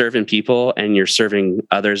when you're serving people and you're serving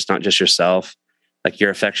others, not just yourself, like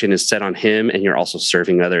your affection is set on him and you're also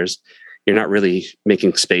serving others. You're not really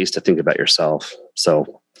making space to think about yourself.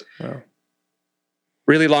 So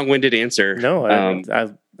really long-winded answer. No,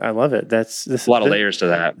 I love it. There's a lot of layers to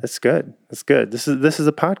that. That's good. That's good. This is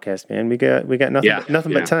a podcast, man. We got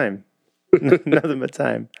nothing but time. Nothing but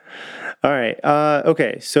time. All right.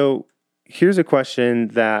 Okay. So here's a question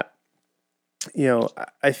that,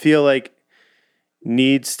 I feel like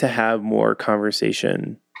needs to have more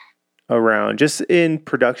conversation around, just in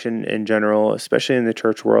production in general, especially in the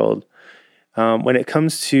church world. When it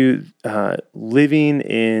comes to living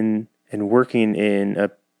in and working in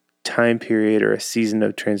a time period or a season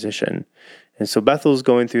of transition. And so Bethel's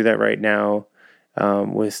going through that right now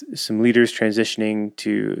with some leaders transitioning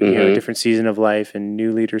to a different season of life and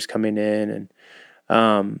new leaders coming in.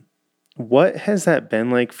 And what has that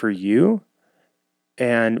been like for you?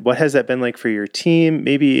 And what has that been like for your team?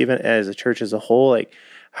 Maybe even as a church as a whole? Like,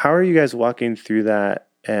 how are you guys walking through that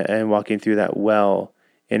and walking through that well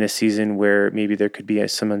in a season where maybe there could be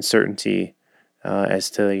some uncertainty as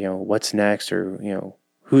to, what's next or,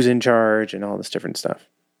 who's in charge and all this different stuff?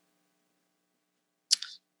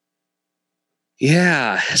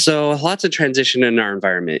 Yeah. So lots of transition in our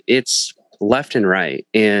environment. It's left and right.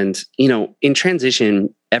 And, in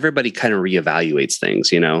transition, everybody kind of reevaluates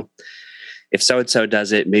things, if so-and-so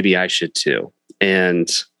does it, maybe I should too. And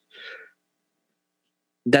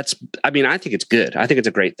I think it's good. I think it's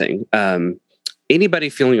a great thing. Anybody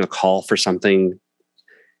feeling a call for something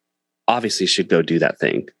obviously should go do that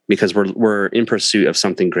thing because we're in pursuit of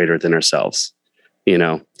something greater than ourselves.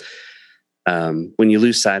 When you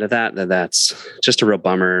lose sight of that, then that's just a real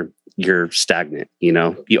bummer. You're stagnant.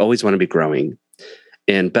 You always want to be growing.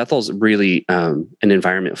 And Bethel's really an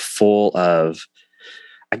environment full of,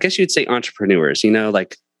 I guess you'd say, entrepreneurs.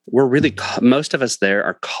 Like we're really most of us there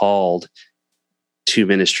are called to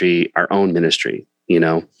ministry, our own ministry.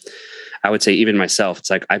 I would say even myself,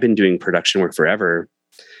 it's like I've been doing production work forever.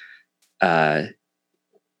 If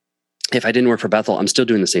I didn't work for Bethel, I'm still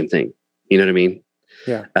doing the same thing. You know what I mean?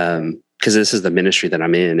 Yeah. Because this is the ministry that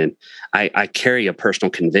I'm in, and I carry a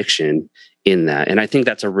personal conviction in that. And I think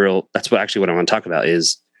that's what I want to talk about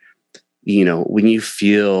is, when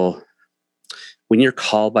you're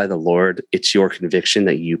called by the Lord, it's your conviction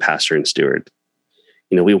that you pastor and steward.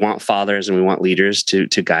 We want fathers and we want leaders to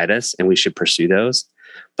guide us, and we should pursue those.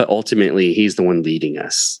 But ultimately, he's the one leading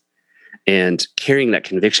us. And carrying that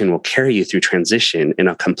conviction will carry you through transition in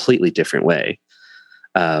a completely different way.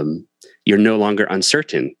 You're no longer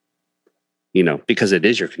uncertain, because it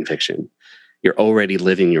is your conviction. You're already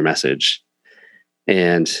living your message.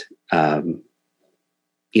 And, and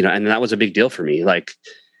that was a big deal for me. Like,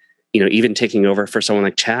 even taking over for someone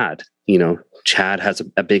like Chad. Chad has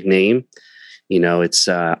a big name. It's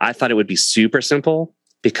I thought it would be super simple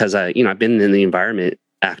because I've been in the environment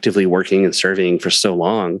actively working and serving for so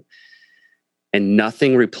long, and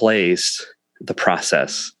nothing replaced the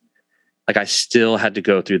process. Like I still had to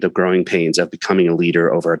go through the growing pains of becoming a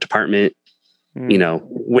leader over a department,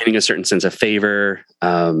 winning a certain sense of favor,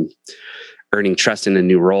 earning trust in a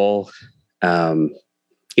new role.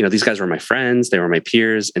 These guys were my friends, they were my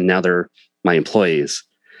peers, and now they're my employees.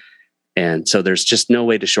 And so there's just no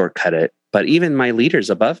way to shortcut it. But even my leaders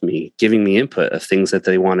above me giving me input of things that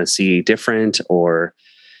they want to see different or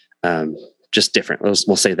just different.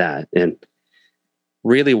 We'll say that. And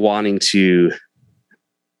really wanting to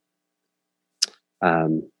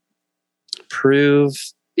prove,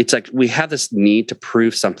 it's like we have this need to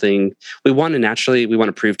prove something. We want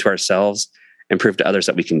to prove to ourselves and prove to others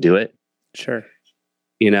that we can do it. Sure.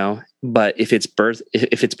 But if it's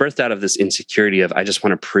birthed out of this insecurity of, I just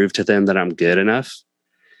want to prove to them that I'm good enough,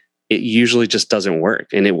 it usually just doesn't work.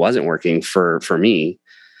 And it wasn't working for me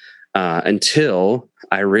until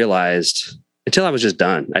I was just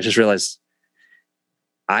done. I just realized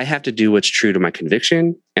I have to do what's true to my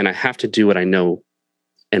conviction, and I have to do what I know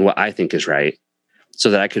and what I think is right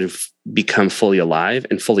so that I could become fully alive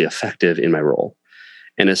and fully effective in my role.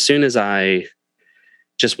 And as soon as I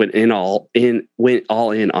just went all in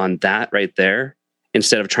on that right there,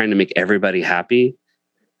 instead of trying to make everybody happy,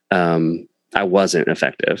 I wasn't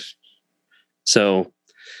effective. So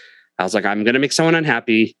I was like, I'm going to make someone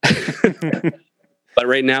unhappy, but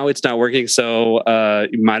right now it's not working. So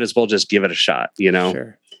you might as well just give it a shot,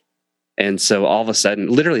 Sure. And so all of a sudden,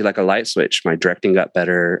 literally like a light switch, my directing got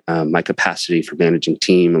better. My capacity for managing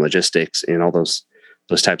team and logistics and all those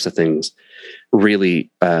types of things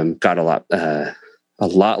really got a lot more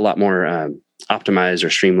optimized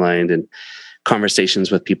or streamlined, and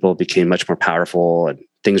conversations with people became much more powerful, and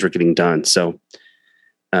things were getting done. So,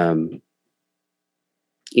 give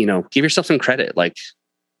yourself some credit. Like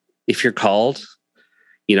if you're called,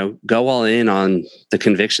 go all in on the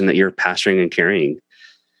conviction that you're pastoring and carrying,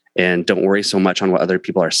 and don't worry so much on what other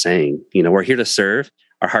people are saying. We're here to serve.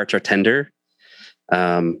 Our hearts are tender.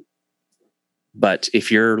 But if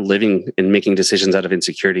you're living and making decisions out of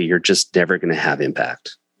insecurity, you're just never going to have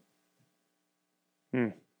impact.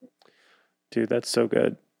 Dude, that's so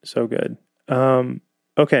good. So good.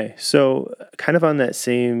 Okay. So kind of on that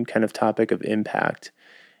same kind of topic of impact.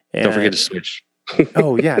 And don't forget to switch.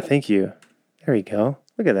 Oh yeah. Thank you. There you go.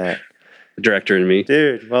 Look at that. The director and me.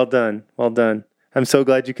 Dude, well done. Well done. I'm so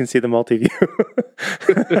glad you can see the multi-view.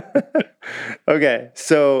 Okay.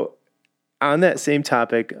 So on that same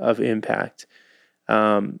topic of impact,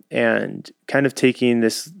 and kind of taking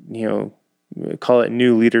this, call it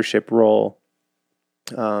new leadership role,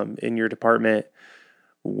 in your department,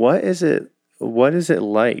 what is it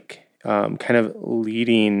like, kind of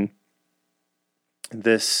leading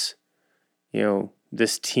this,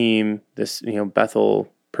 this team, this,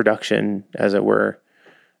 Bethel production, as it were?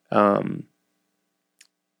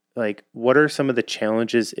 Like, what are some of the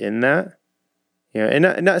challenges in that?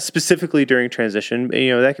 And not specifically during transition,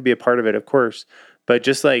 that could be a part of it, of course, but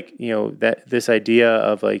just like, that this idea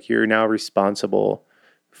of like, you're now responsible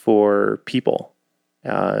for people,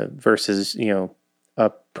 versus, a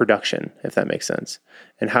production, if that makes sense.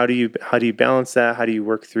 And how do you balance that? How do you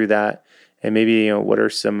work through that? And maybe, what are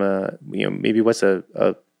some, maybe what's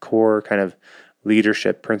a core kind of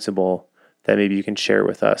leadership principle that maybe you can share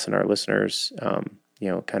with us and our listeners,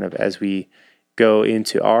 kind of as we go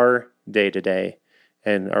into our day-to-day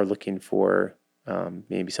and are looking for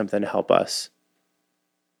maybe something to help us.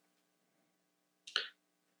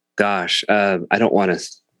 Gosh, I don't want to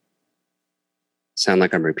sound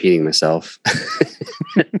like I'm repeating myself.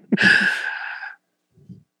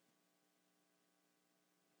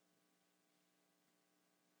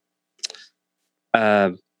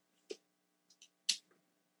 I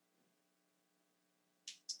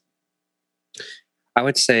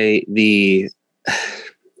would say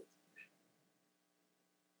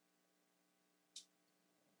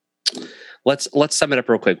let's sum it up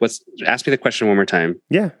real quick. Ask me the question one more time.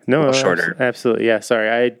 Yeah, no, shorter. Absolutely. Yeah.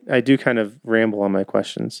 Sorry. I do kind of ramble on my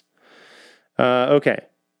questions. Okay.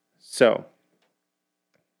 So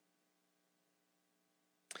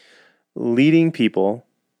leading people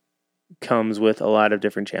comes with a lot of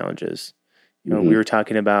different challenges. We were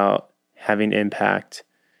talking about having impact,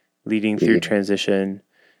 leading through transition,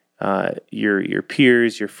 your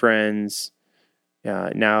peers, your friends,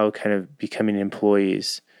 now kind of becoming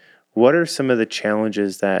employees. What are some of the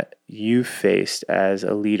challenges that you faced as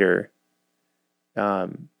a leader,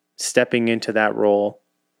 stepping into that role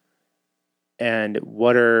And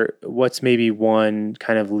what's maybe one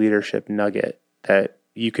kind of leadership nugget that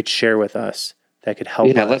you could share with us that could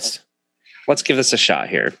help us? Let's give this a shot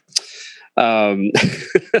here. We'll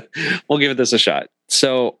give this a shot.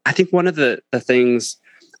 So I think one of the things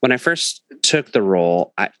when I first took the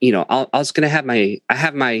role, I was going to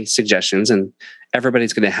have my suggestions, and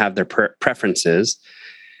everybody's going to have their preferences.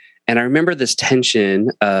 And I remember this tension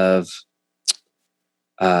of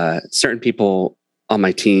certain people on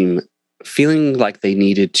my team feeling like they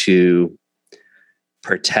needed to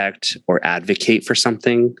protect or advocate for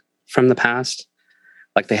something from the past,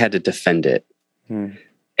 like they had to defend it. And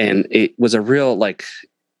it was a real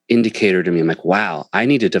indicator to me. I'm like, wow, I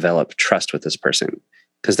need to develop trust with this person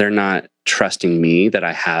because they're not trusting me that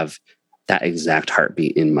I have that exact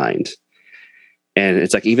heartbeat in mind. And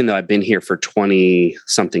it's like, even though I've been here for 20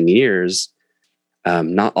 something years,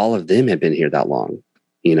 not all of them have been here that long.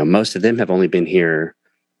 Most of them have only been here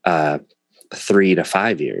 3 to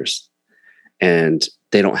 5 years, and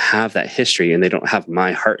they don't have that history, and they don't have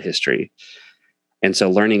my heart history. And so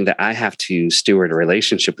learning that I have to steward a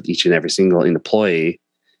relationship with each and every single employee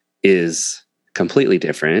is completely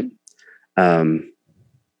different.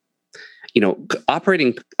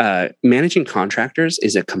 Managing contractors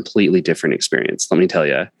is a completely different experience. Let me tell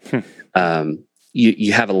you,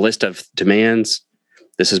 you have a list of demands.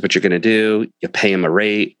 This is what you're going to do. You pay them a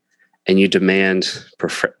rate, and you demand,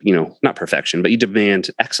 not perfection, but you demand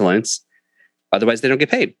excellence. Otherwise, they don't get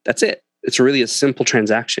paid. That's it. It's really a simple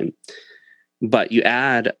transaction. But you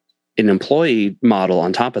add an employee model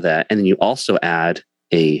on top of that, and then you also add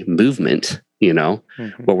a movement, where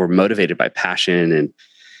we're motivated by passion, and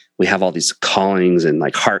we have all these callings and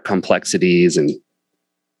heart complexities and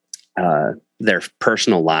their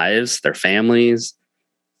personal lives, their families.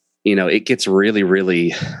 It gets really,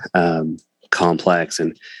 really complex.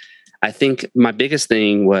 And I think my biggest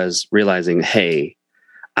thing was realizing, hey,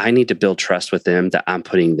 I need to build trust with them, that I'm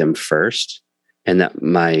putting them first, and that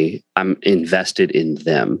I'm invested in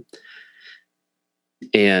them.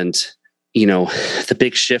 And, the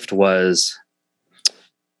big shift was,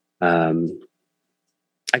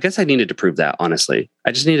 I guess I needed to prove that, honestly.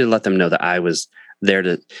 I just needed to let them know that I was there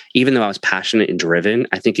to, even though I was passionate and driven,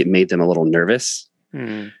 I think it made them a little nervous,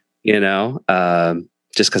 just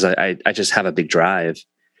because I just have a big drive.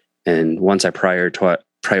 And once I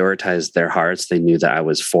prioritized their hearts, they knew that I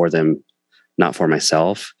was for them, not for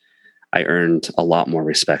myself. I earned a lot more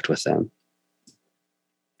respect with them.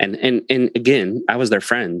 And again, I was their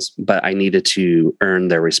friends, but I needed to earn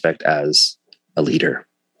their respect as a leader.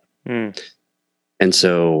 And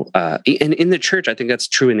so, and in the church, I think that's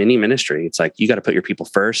true in any ministry. It's like, you got to put your people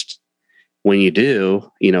first. When you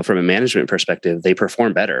do, from a management perspective, they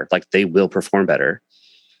perform better. They will perform better.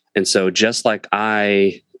 And so just like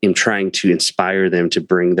I am trying to inspire them to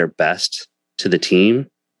bring their best to the team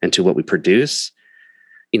and to what we produce,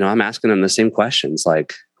 I'm asking them the same questions.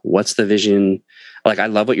 What's the vision? I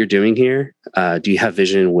love what you're doing here. Do you have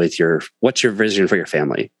vision what's your vision for your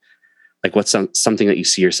family? What's something that you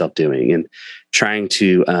see yourself doing, and trying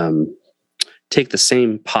to take the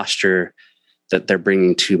same posture that they're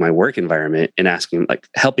bringing to my work environment and asking,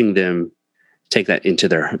 helping them take that into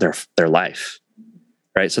their life.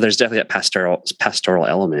 Right. So there's definitely that pastoral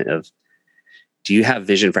element of, do you have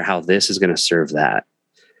vision for how this is going to serve that?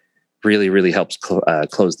 Really, really helps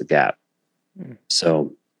close the gap.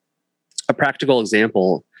 So a practical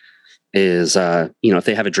example is, if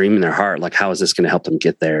they have a dream in their heart, how is this going to help them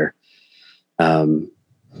get there? So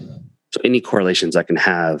any correlations I can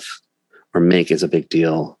have or make is a big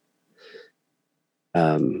deal.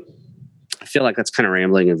 I feel like that's kind of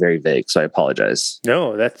rambling and very vague, so I apologize.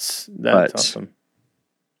 No, that's awesome.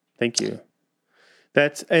 Thank you.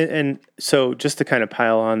 And so just to kind of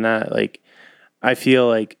pile on that, I feel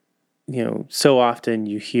like, so often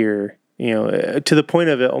you hear, to the point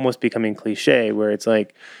of it almost becoming cliche, where it's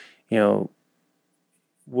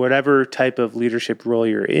whatever type of leadership role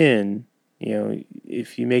you're in,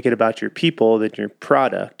 if you make it about your people, then your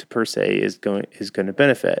product per se is going to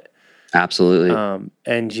benefit. Absolutely.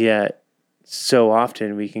 And yet so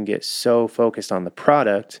often we can get so focused on the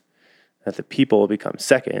product that the people will become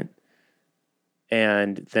second.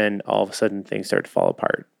 And then all of a sudden things start to fall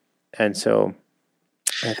apart. And so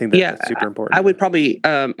I think that's super important. I would probably,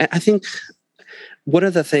 I think one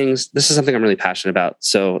of the things, this is something I'm really passionate about.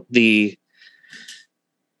 So during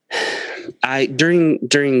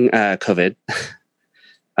COVID,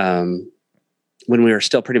 when we were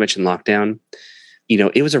still pretty much in lockdown,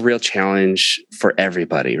 it was a real challenge for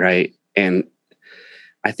everybody. Right. And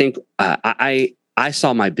I think, I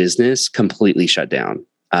saw my business completely shut down.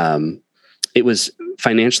 It was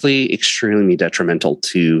financially extremely detrimental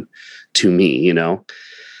to to me, you know?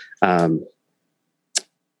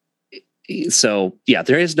 So yeah,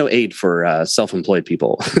 there is no aid for self-employed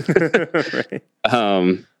people. Right.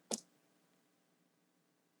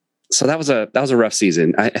 So that was a rough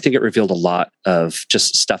season. I think it revealed a lot of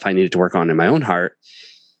just stuff I needed to work on in my own heart,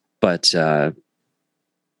 but it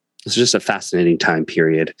was just a fascinating time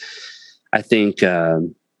period. I think, I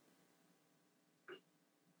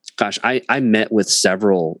met with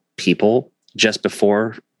several people just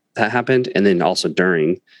before that happened, and then also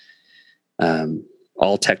during,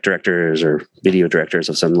 all tech directors or video directors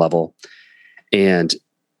of some level. And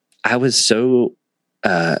I was so,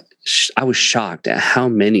 I was shocked at how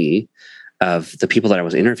many of the people that I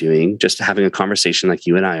was interviewing, just having a conversation like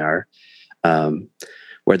you and I are,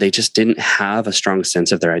 where they just didn't have a strong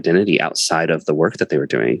sense of their identity outside of the work that they were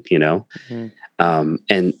doing, you know? Mm-hmm.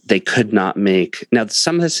 And they could not make, now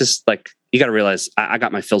some of this is like, you got to realize I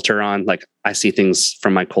got my filter on, like I see things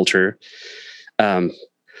from my culture. So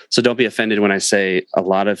don't be offended when I say a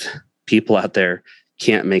lot of people out there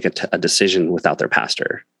can't make a decision without their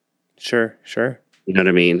pastor. Sure. You know what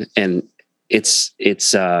I mean? And it's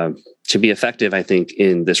to be effective, I think,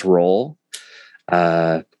 in this role,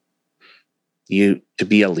 to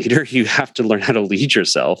be a leader, you have to learn how to lead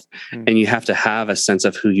yourself, and you have to have a sense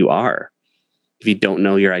of who you are. If you don't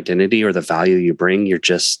know your identity or the value you bring, you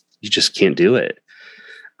just can't do it.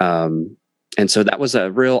 And so that was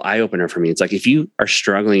a real eye opener for me. It's like, if you are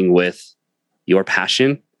struggling with your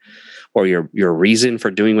passion or your reason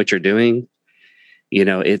for doing what you're doing, you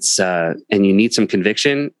know, it's, and you need some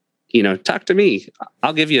conviction, you know, talk to me.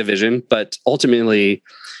 I'll give you a vision, but ultimately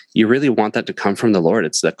you really want that to come from the Lord.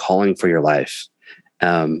 It's the calling for your life.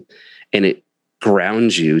 And it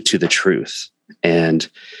grounds you to the truth. And,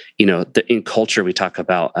 you know, in culture, we talk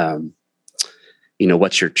about, you know,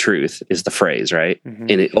 what's your truth is the phrase, right? Mm-hmm.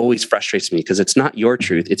 And it always frustrates me because it's not your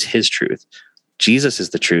truth, it's his truth. Jesus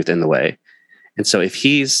is the truth and the way. And so if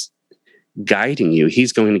he's guiding you,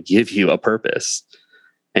 he's going to give you a purpose,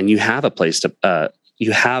 and you have a place to,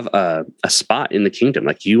 you have a spot in the kingdom.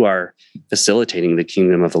 Like, you are facilitating the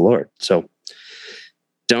kingdom of the Lord. So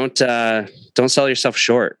don't sell yourself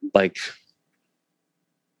short. Like,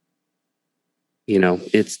 you know,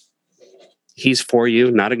 he's for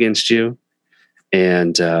you, not against you.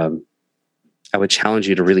 And I would challenge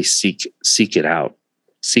you to really seek it out.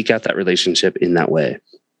 Seek out that relationship in that way.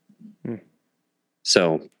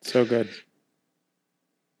 So good.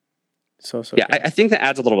 So yeah, good. I think that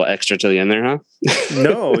adds a little bit extra to the end there, huh?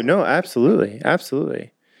 No, absolutely.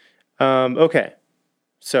 Okay,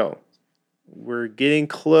 so we're getting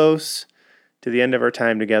close to the end of our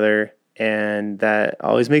time together, and that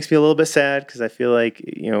always makes me a little bit sad because I feel like,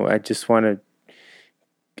 you know, I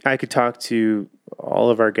could talk to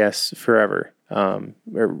all of our guests forever.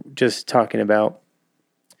 We're just talking about,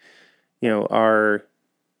 you know,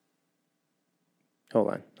 hold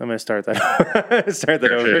on, I'm going to start that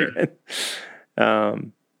over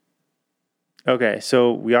again. Okay,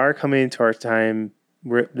 so we are coming to our time.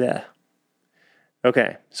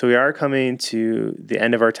 Okay, so we are coming to the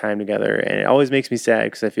end of our time together, and it always makes me sad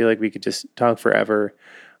because I feel like we could just talk forever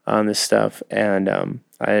on this stuff. And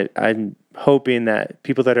I'm hoping that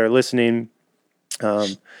people that are listening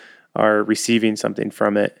are receiving something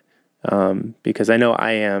from it, because I know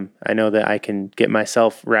I am. I know that I can get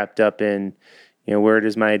myself wrapped up in, you know, where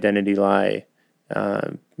does my identity lie?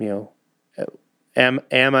 You know, am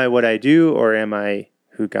I what I do, or am I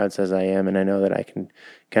who God says I am? And I know that I can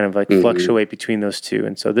kind of like fluctuate between those two.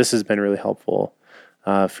 And so this has been really helpful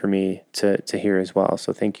for me to hear as well.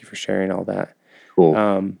 So thank you for sharing all that. Cool.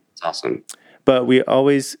 That's awesome. But we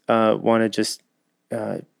always want to just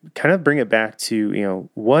kind of bring it back to, you know,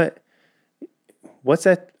 what's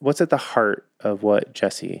at the heart of what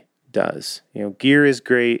Jesse does. You know, gear is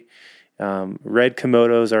great. Red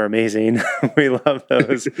Komodos are amazing. We love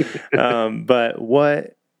those. But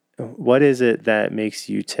what is it that makes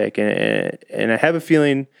you tick? And I have a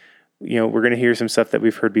feeling, you know, we're going to hear some stuff that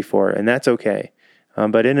we've heard before, and that's okay.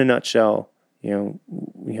 But in a nutshell, you know,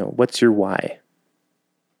 what's your why?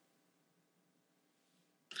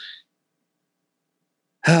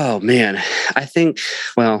 Oh man, I think,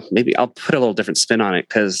 well, maybe I'll put a little different spin on it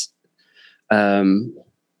because, you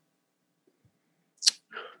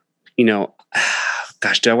know,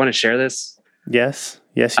 gosh, do I want to share this? Yes,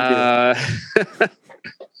 you do.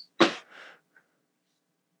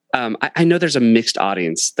 I know there's a mixed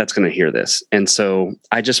audience that's going to hear this. And so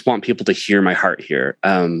I just want people to hear my heart here.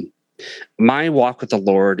 My walk with the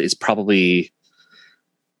Lord is probably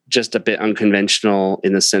just a bit unconventional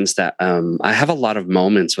in the sense that I have a lot of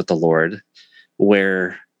moments with the Lord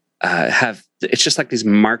where it's just like these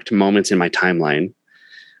marked moments in my timeline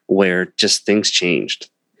where just things changed.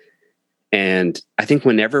 And I think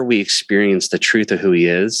whenever we experience the truth of who he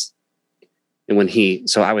is, and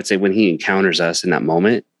so I would say when he encounters us in that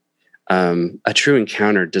moment, a true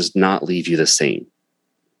encounter does not leave you the same.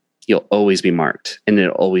 You'll always be marked, and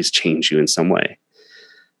it'll always change you in some way.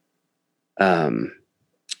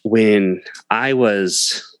 When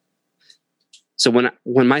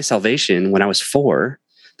my salvation, when I was 4,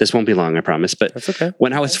 this won't be long, I promise, but That's okay.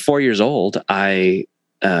 When I was 4 years old, I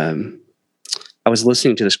was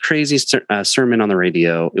listening to this crazy sermon on the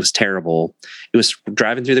radio. It was terrible. It was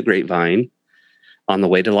driving through the Grapevine on the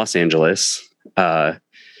way to Los Angeles. So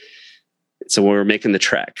we were making the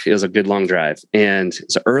trek. It was a good long drive, and it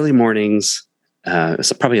was early mornings. It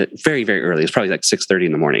was probably very, very early. It was probably like 6:30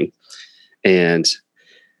 in the morning, and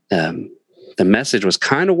the message was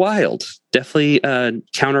kind of wild. Definitely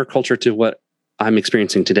counterculture to what I'm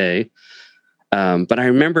experiencing today. But I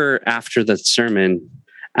remember after the sermon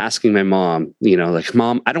asking my mom, like,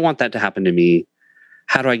 Mom, I don't want that to happen to me.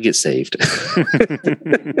 How do I get saved?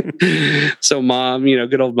 So Mom,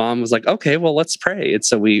 good old Mom was like, okay, well, let's pray. And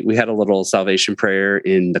so we had a little salvation prayer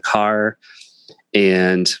in the car,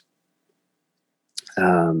 and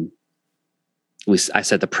I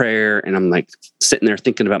said the prayer, and I'm like sitting there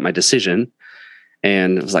thinking about my decision.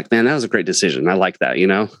 And I was like, man, that was a great decision. I like that,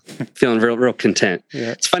 feeling real, real content.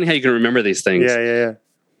 Yeah. It's funny how you can remember these things. Yeah.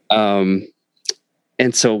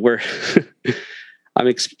 And so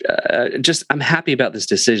I'm happy about this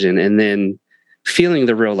decision, and then feeling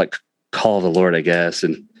the real call of the Lord, I guess.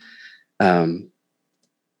 And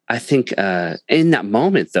I think in that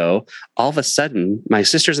moment, though, all of a sudden, my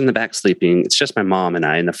sister's in the back sleeping. It's just my mom and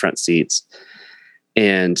I in the front seats,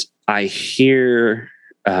 and I hear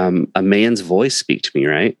a man's voice speak to me,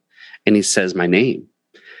 right? And he says my name,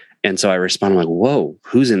 and so I respond, I'm like, "Whoa,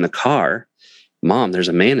 who's in the car?" Mom, there's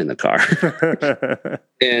a man in the car.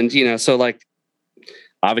 And, so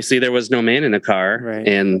obviously there was no man in the car, right.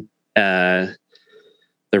 And the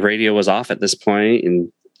radio was off at this point.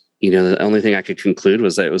 And, the only thing I could conclude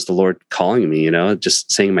was that it was the Lord calling me,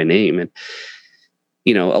 just saying my name. And,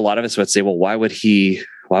 a lot of us would say, well, why would the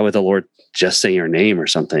Lord just say your name or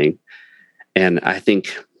something? And I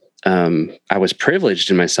think I was privileged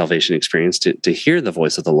in my salvation experience to hear the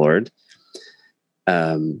voice of the Lord.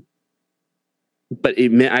 But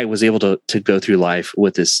it meant I was able to go through life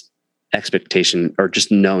with this expectation, or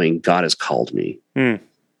just knowing God has called me, and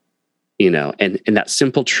that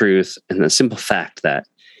simple truth and the simple fact that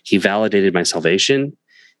he validated my salvation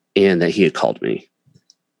and that he had called me.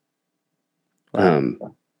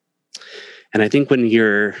 Wow. And I think when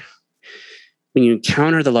you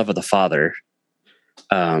encounter the love of the Father,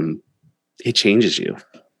 it changes you.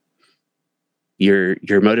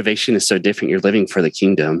 Your motivation is so different. You're living for the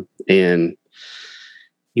kingdom, and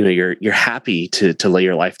you're happy to lay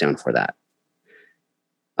your life down for that.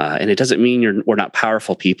 And it doesn't mean we're not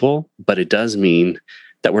powerful people, but it does mean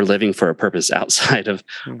that we're living for a purpose outside of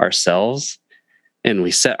ourselves, and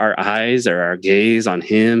we set our eyes or our gaze on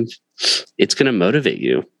him. It's going to motivate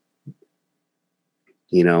you,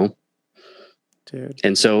 Dude.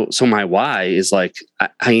 And so my why is I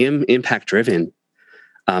am impact driven,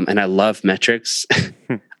 and I love metrics.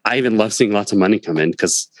 I even love seeing lots of money come in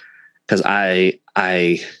because my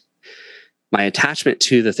attachment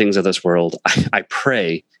to the things of this world, I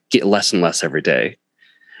pray, get less and less every day.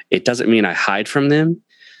 It doesn't mean I hide from them,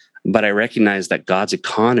 but I recognize that God's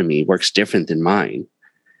economy works different than mine.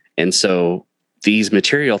 And so these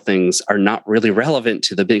material things are not really relevant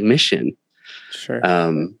to the big mission. Sure.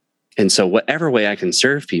 And so whatever way I can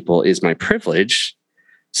serve people is my privilege,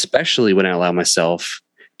 especially when I allow myself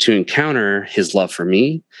to encounter his love for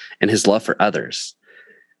me and his love for others.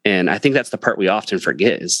 And I think that's the part we often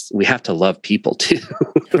forget, is we have to love people too.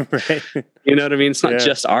 Right. You know what I mean? It's not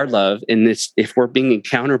just our love. And if we're being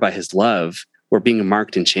encountered by his love, we're being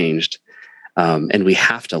marked and changed. And we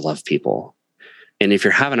have to love people. And if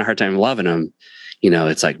you're having a hard time loving them,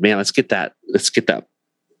 it's like, man, let's get that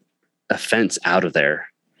offense out of there.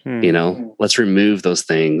 Let's remove those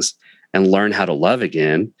things and learn how to love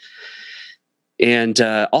again. And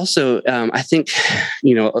also, I think,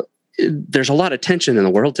 there's a lot of tension in the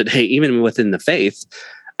world today, even within the faith,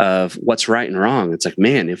 of what's right and wrong. It's like,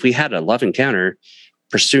 man, if we had a love encounter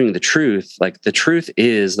pursuing the truth, the truth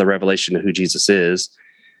is the revelation of who Jesus is.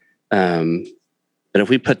 But if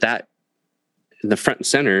we put that in the front and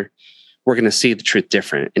center, we're going to see the truth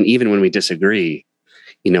different. And even when we disagree,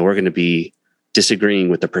 we're going to be disagreeing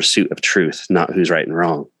with the pursuit of truth, not who's right and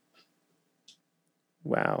wrong.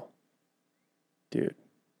 Wow. Dude.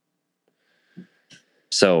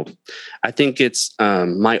 So I think it's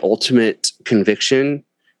my ultimate conviction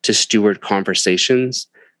to steward conversations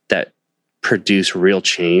that produce real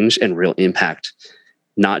change and real impact,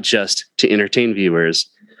 not just to entertain viewers,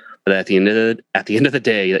 but at the end of the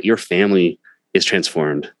day, that your family is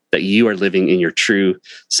transformed, that you are living in your true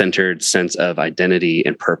centered sense of identity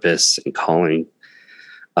and purpose and calling,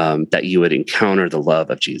 that you would encounter the love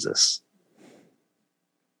of Jesus.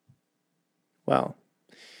 Wow.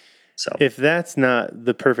 So if that's not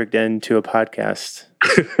the perfect end to a podcast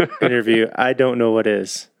interview, I don't know what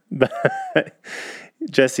is. But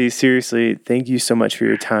Jesse, seriously, thank you so much for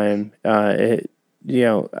your time. I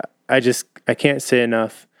can't say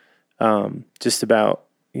enough just about,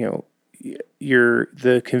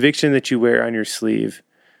 the conviction that you wear on your sleeve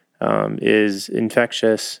is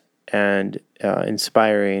infectious and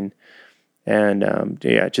inspiring, and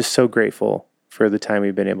just so grateful for the time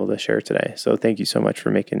we've been able to share today. So thank you so much for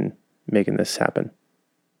making this happen.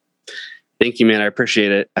 Thank you, man. I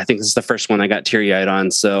appreciate it. I think this is the first one I got teary-eyed on.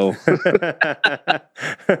 So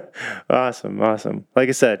awesome. Like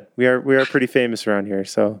I said, we are pretty famous around here,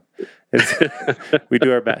 so we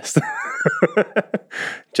do our best.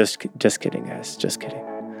 Just kidding, guys. Just kidding.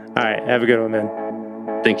 All right, have a good one,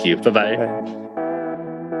 man. Thank you. Bye-bye. Bye.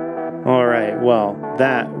 All right. Well,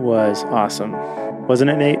 that was awesome, wasn't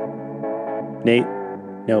it, Nate? Nate?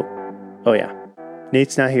 Nope. Oh yeah,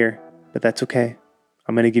 Nate's not here, but that's okay.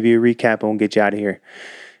 I'm going to give you a recap and we'll get you out of here.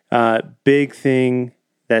 Big thing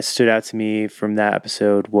that stood out to me from that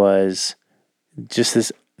episode was just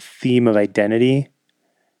this theme of identity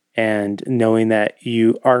and knowing that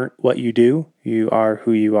you aren't what you do, you are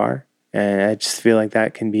who you are. And I just feel like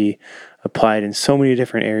that can be applied in so many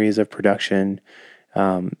different areas of production.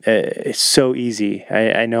 It's so easy.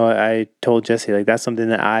 I know I told Jesse, like, that's something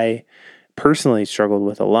that I personally struggled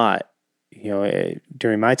with a lot.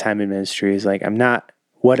 During my time in ministry, is like, I'm not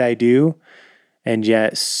what I do. And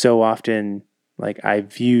yet so often, like, I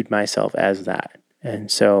viewed myself as that. And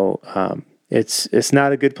so, it's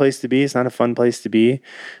not a good place to be. It's not a fun place to be,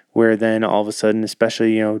 where then all of a sudden,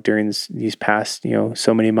 especially, during these past,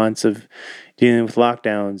 so many months of dealing with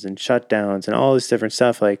lockdowns and shutdowns and all this different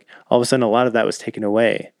stuff, like, all of a sudden a lot of that was taken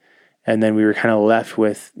away. And then we were kind of left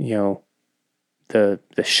with, the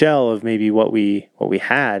shell of maybe what we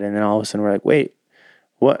had, and then all of a sudden we're like, wait,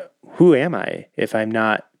 who am I if I'm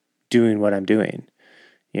not doing what I'm doing?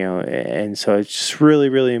 And so it's just really,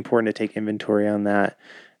 really important to take inventory on that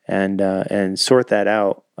and sort that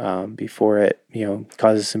out before it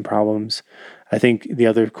causes some problems. I think the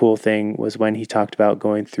other cool thing was when he talked about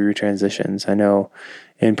going through transitions. I know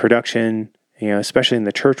in production, especially in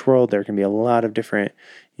the church world, there can be a lot of different,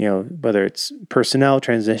 whether it's personnel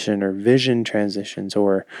transition or vision transitions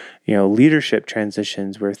or, leadership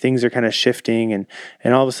transitions, where things are kind of shifting and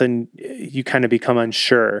all of a sudden you kind of become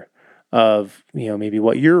unsure of, maybe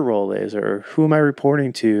what your role is, or who am I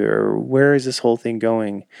reporting to, or where is this whole thing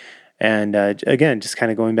going? And again, just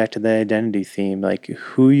kind of going back to the identity theme, like,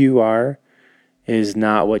 who you are is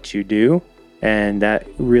not what you do. And that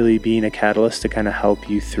really being a catalyst to kind of help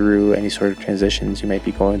you through any sort of transitions you might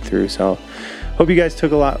be going through. So hope you guys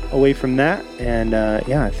took a lot away from that. And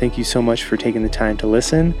thank you so much for taking the time to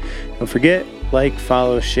listen. Don't forget, like,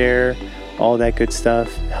 follow, share, all that good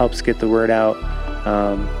stuff. Helps get the word out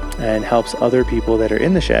and helps other people that are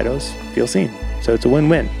in the shadows feel seen. So it's a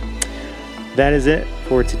win-win. That is it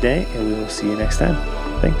for today, and we will see you next time.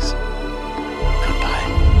 Thanks.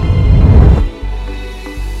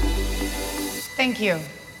 Thank you.